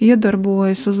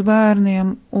 iedarbojas uz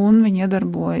bērniem, un viņi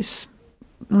iedarbojas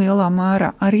lielā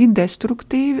mērā arī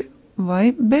destruktīvi vai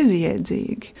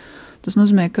bezjēdzīgi. Tas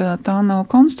nozīmē, ka tā nav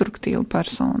konstruktīva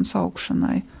personas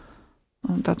augšanai.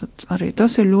 Un tātad arī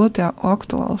tas ir ļoti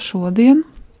aktuāli šodien.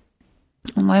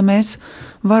 Un, lai mēs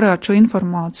varētu šo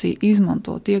informāciju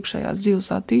izmantot iekšējās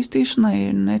dzīves attīstīšanai,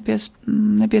 ir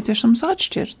nepieciešams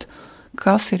atšķirt,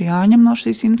 kas ir jāņem no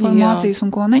šīs informācijas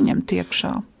un ko neņemt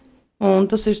iekšā. Un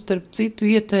tas ir starp citu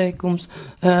ieteikums,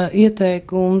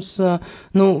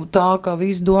 tā, ka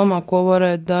visi domā, ko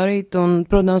varētu darīt, un,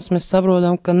 protams, mēs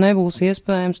saprotam, ka nebūs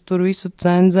iespējams tur visu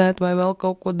cenzēt vai vēl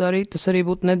kaut ko darīt, tas arī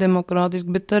būtu nedemokrātiski,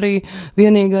 bet arī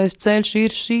vienīgais ceļš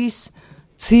ir šīs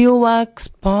cilvēks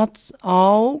pats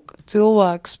aug,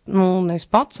 cilvēks, nevis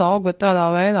pats aug, bet tādā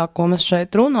veidā, ko mēs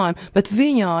šeit runājam, bet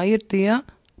viņā ir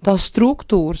tās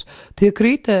struktūras, tie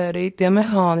kritēriji, tie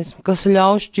mehānismi, kas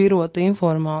ļauj šķirot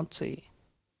informāciju.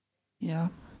 Jā.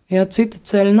 Jā, cita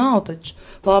ceļa nav taču.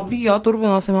 Labi, jā,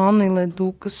 turpināsim Annīlē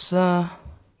Dukas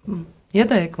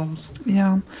ieteikums.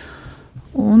 Jā,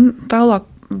 un tālāk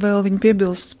vēl viņi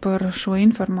piebilst par šo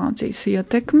informācijas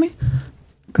ietekmi,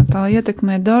 ka tā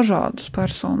ietekmē dažādus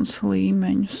personas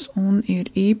līmeņus un ir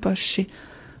īpaši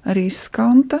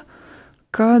riskanta,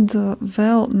 kad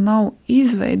vēl nav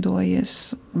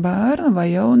izveidojies bērna vai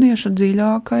jaunieša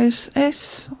dziļākais es,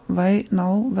 vai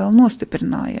nav vēl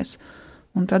nostiprinājies.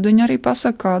 Un tad viņi arī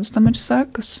pasaka, kādas tam ir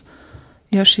sekas.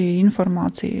 Ja šī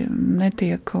informācija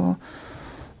netiek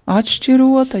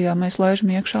atšķirota, ja mēs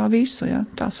laižam iekšā visu, ja,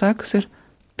 tā sekas ir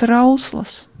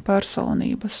trauslas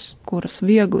personības, kuras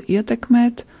viegli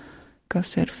ietekmēt,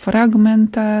 kas ir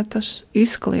fragmentētas,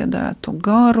 izkliedētu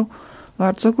garu,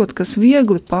 vārdu sakot, kas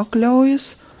viegli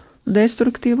pakļaujas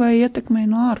destruktīvai ietekmei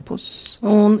no ārpuses.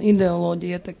 Un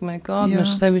ideoloģija ietekmē, kādu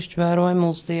mēs sevišķi vērojam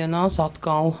mūsdienās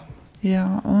atkal. Jā,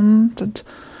 un tad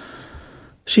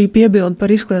šī piebilde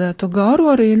par izkliedēto garu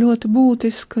arī ļoti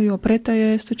būtiska, jo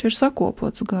pretējais taču ir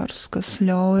sakopots gars, kas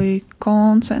ļauj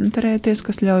koncentrēties,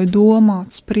 kas ļauj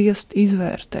domāt, spriest,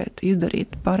 izvērtēt,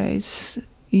 izdarīt pareizes,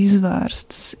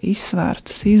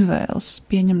 izsvērtas izvēles,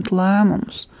 pieņemt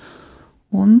lēmumus.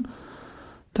 Un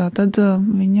tātad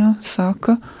viņa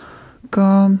saka, ka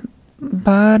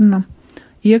bērna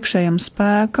iekšējam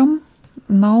spēkam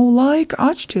nav laika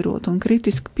atšķirot un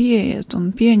kritiski pieiet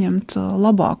un pieņemt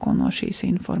labāko no šīs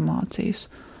informācijas,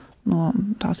 no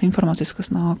tās informācijas,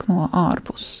 kas nāk no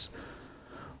ārpuses.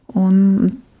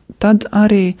 Un tad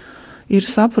arī ir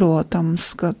saprotams,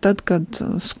 ka tad, kad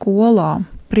skolā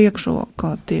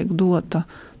priekšroka tiek dota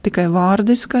tikai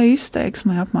vārdiskai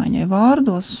izteiksmai, apmaiņai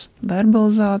vārdos,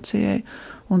 verbalizācijai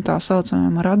un tā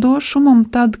saucamajam radošumam,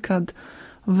 tad, kad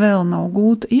vēl nav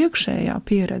gūta iekšējā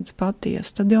pieredze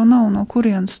patiesa, tad jau nav no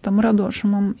kurienes tam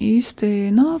radošumam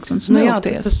īsti nākt un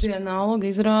smelties. Jā, tas vienalga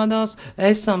izrādās,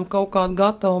 esam kaut kādu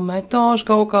gatavu metāžu,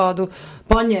 kaut kādu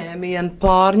paņēmienu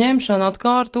pārņemšanu,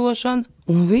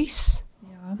 atkārtošanu un viss.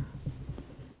 Jā.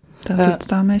 Tātad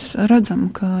tā mēs redzam,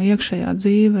 ka iekšējā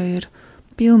dzīve ir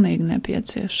pilnīgi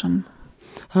nepieciešama.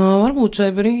 Varbūt šai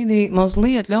brīdī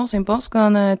mazliet ļausim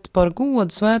paskanēt par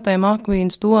godu svētajam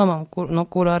Akvīnas Tomam, no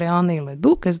kura arī Annīlē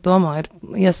Duka, es domāju,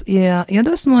 ir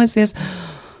iedvesmojusies.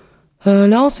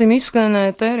 Ļausim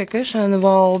izskanēt Erika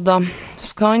Ešenvalda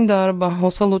skaņdarba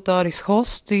O salutaris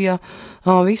hostia,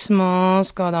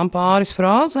 vismaz kādām pāris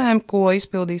frāzēm, ko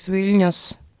izpildīs Viļņas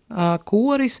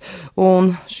koris, un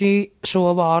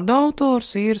šo vārdu autors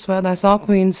ir svētais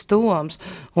Akvīnas Toms,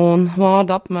 un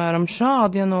vārdu apmēram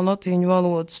šādi, ja no latīņu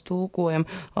valodas tulkojam,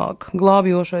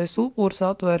 glābjošais upurs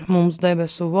atver mums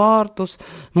debesu vārtus,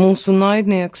 mūsu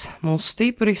naidnieks mūs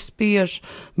stipri spiež,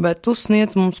 bet tu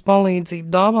sniedz mums palīdzību,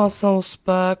 dāvā savu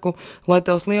spēku, lai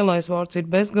tavs lielais vārds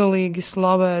ir bezgalīgi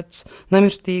slavēts,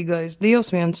 nemirstīgais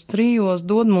Dievs viens trijos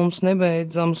dod mums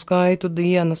nebeidzamu skaitu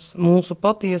dienas, mūsu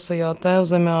patiesajā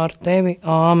tēvzemē ar tevi.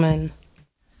 Āmen.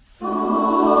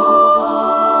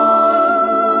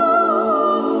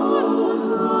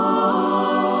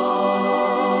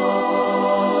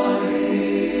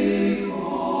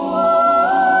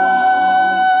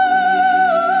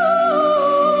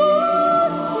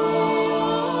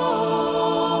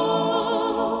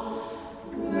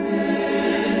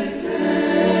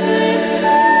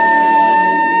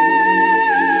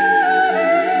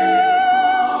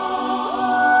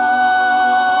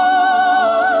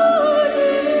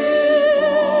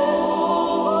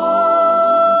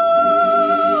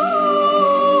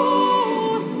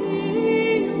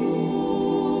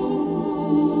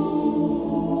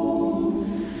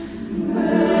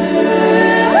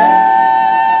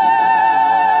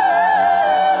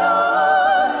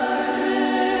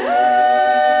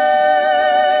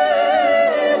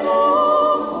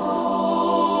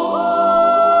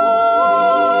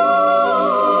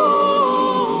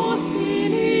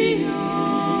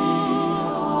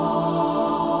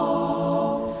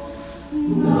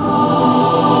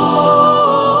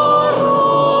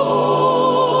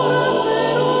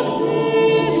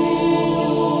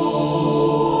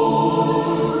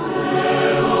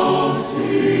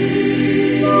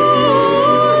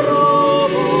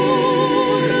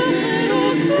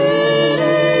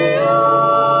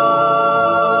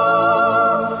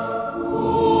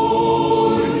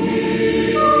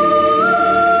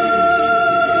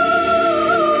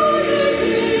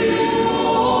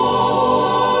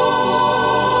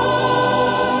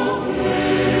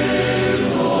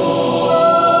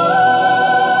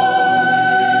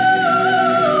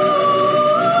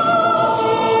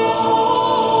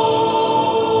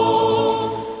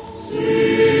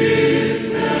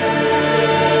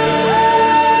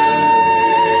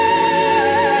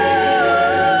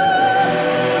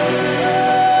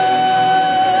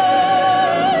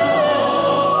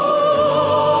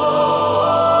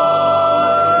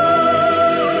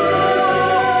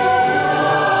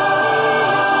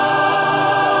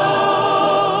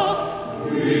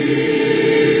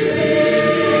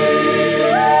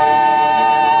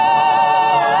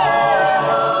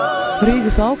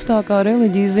 Rīgas augstākā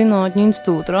reliģijas zinātņu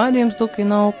institūta raidījums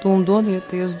Tukinaltum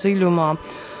dodieties dziļumā.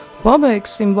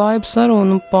 Pabeigsim vaibu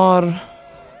sarunu par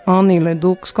Anīle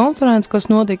Dukas konferenci, kas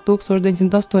notika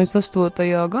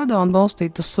 1988. gadā un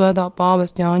balstīt uz svētā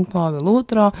pāvesta Jāņa Pāvila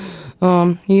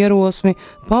II ierosmi.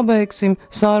 Pabeigsim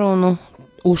sarunu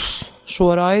uz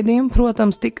šo raidījumu,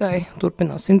 protams, tikai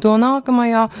turpināsim to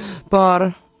nākamajā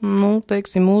par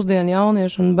teiksim, mūsdienu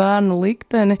jauniešu un bērnu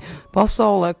likteni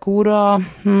pasaulē, kurā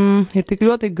ir tik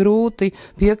ļoti grūti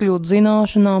piekļūt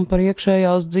zināšanām par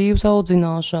iekšējās dzīves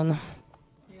audzināšanu.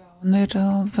 Un ir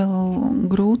vēl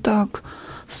grūtāk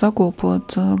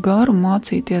sakopot garu,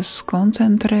 mācīties,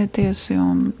 koncentrēties, jo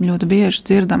ļoti bieži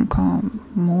dzirdam, ka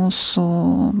mūsu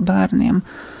bērniem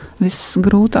viss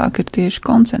grūtāk ir tieši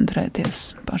koncentrēties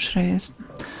pašreiz,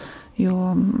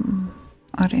 jo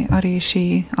arī šī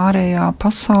ārējā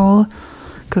pasaule,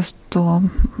 kas to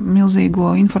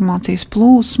milzīgo informācijas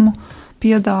plūsmu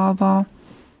piedāvā,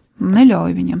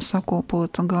 neļauj viņam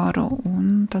sakopot garu,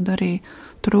 un tad arī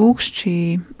trūkst šī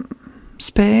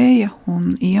spēja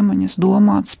un iemaņas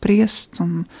domāt, spriest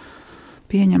un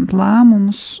pieņemt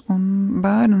lēmumus, un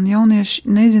bērni un jaunieši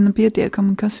nezina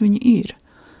pietiekami, kas viņi ir,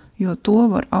 jo to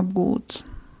var apgūt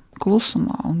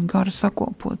klusumā un gara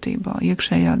sakopotībā,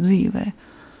 iekšējā dzīvē.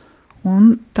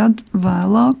 Un tad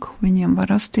vēlāk viņiem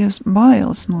var rasties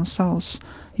bailes no savas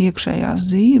iekšējās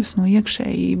dzīves, no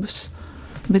iekšējības,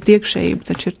 bet iekšējība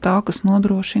taču ir tā, kas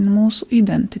nodrošina mūsu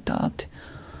identitāti.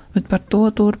 Bet par to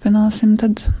turpināsim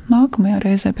tad nākamajā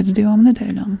reizē pēc 2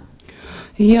 nedēļām.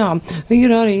 Jā,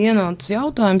 ir arī ienācis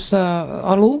jautājums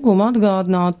ar lūgumu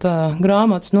atgādināt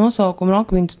grāmatas nosaukumu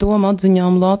Akviņas Toma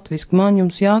atziņām latviski. Man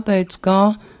jums jāteic,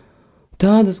 kā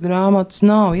tādas grāmatas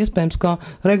nav. Iespējams, kā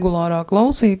regulārā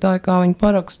klausītāja, kā viņi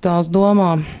parakstās,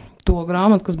 domā to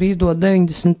grāmatu, kas bija izdot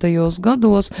 90.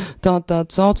 gados,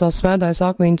 tātad saucās Svētais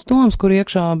Akviņas Toms, kur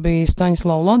iekšā bija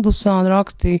Staņislava Ladusāna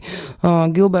rakstīja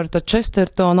Gilberta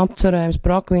Čestertona apcerējums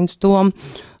par Akviņas Tomu.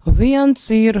 Viens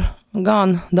ir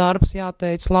gan darbs,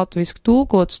 jāteic, latviski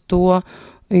tulkots, to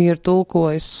ir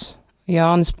tulkojis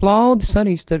Jānis Plaudis,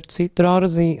 arī starp citu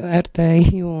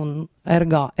RTI un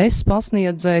RGS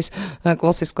pasniedzējs,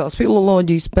 klasiskās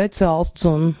filoloģijas speciālists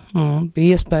un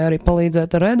bija iespēja arī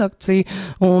palīdzēt ar redakciju,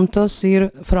 un tas ir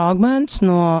fragments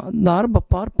no darba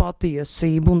par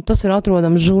patiesību, un tas ir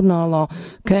atrodams žurnālā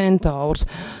Kentaurs.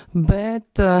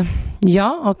 Bet,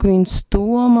 jā, Akviņas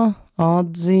Toma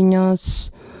atziņas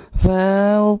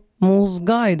vēl mūs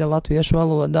gaida latviešu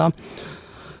valodā.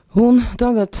 Un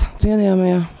tagad,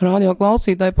 cienījamie radio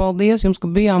klausītāji, paldies jums, ka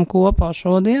bijām kopā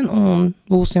šodien un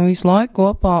būsim visu laiku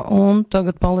kopā, un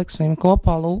tagad paliksim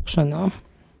kopā lūkšanā.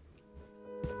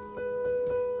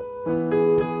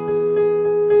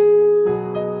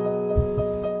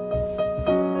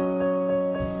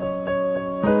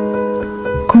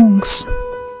 Kungs,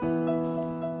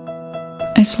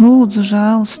 es lūdzu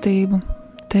žēlastību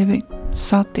tevi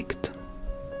satikt.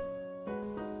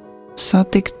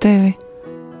 Satikt tevi.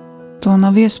 To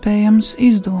nav iespējams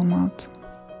izdomāt.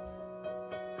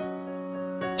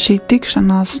 Šī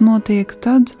tikšanās notiek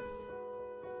tad,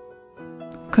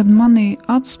 kad manī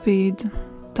atspīd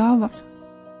tava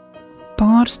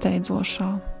pārsteidzošā,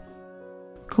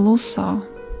 klusā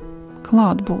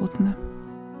klātbūtne.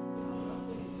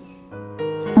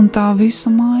 Un tā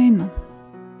visu maina.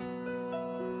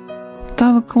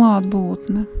 Tava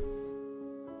klātbūtne,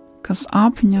 kas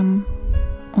apņem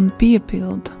un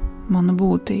piepilda manu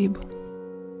būtību.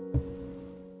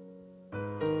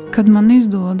 Kad man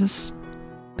izdodas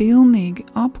pilnīgi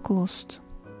apklust,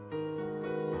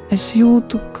 es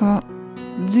jūtu, ka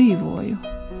dzīvoju.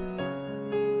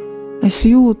 Es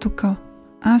jūtu, ka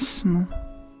esmu.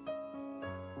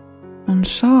 Un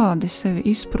šādi sevi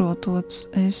izprotot,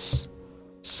 es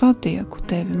satieku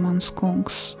tevi, mans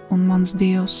kungs un mans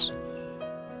Dievs.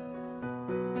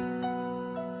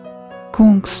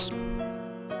 Kungs,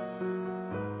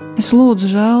 es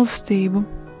lūdzu žēlastību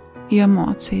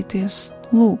iemācīties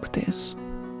lūgties.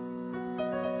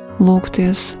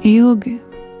 Lūgties ilgi,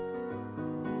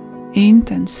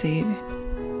 intensīvi.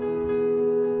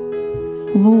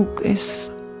 Lūk, es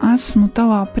esmu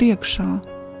tavā priekšā.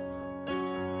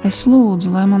 Es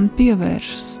lūdzu, lai man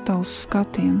pievēršas tavs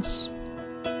skatiens.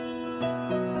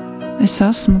 Es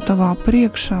esmu tavā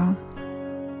priekšā,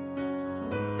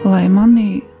 lai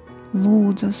manī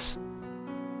lūdzas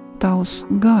tavs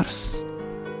gars.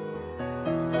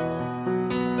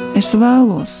 Es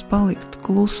vēlos palikt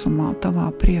klusumā tavā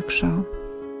priekšā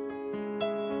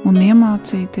un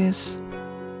iemācīties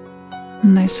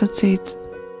nesacīt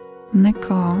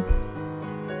nekā,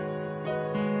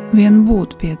 vien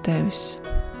būt pie tevis,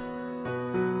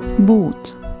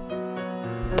 būt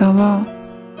tavā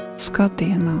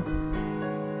skatienā.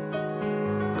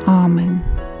 Āmen.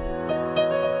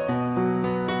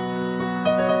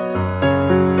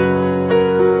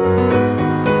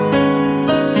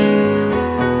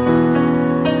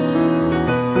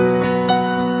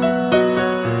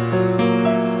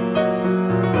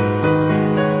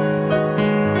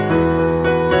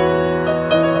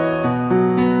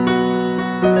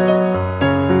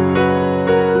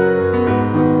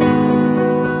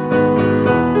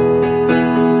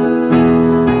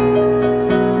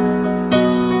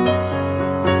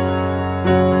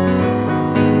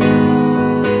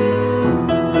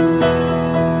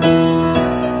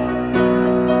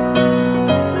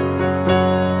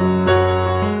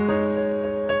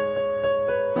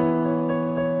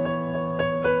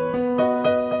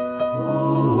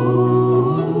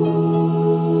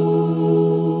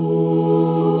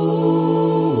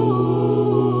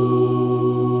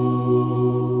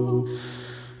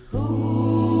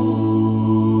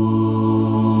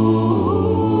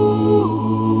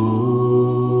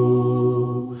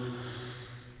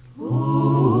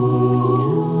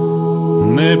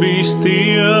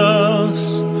 Nebīsties,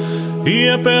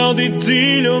 iepeldi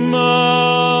dziļumā.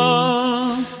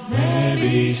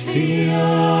 Nebīsties,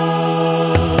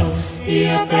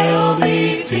 iepeldi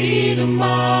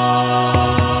dziļumā.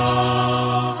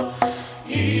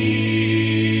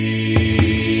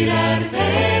 Ir ar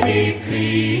tevi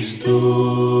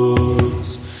Kristus.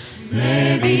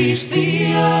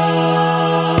 Nebīsties.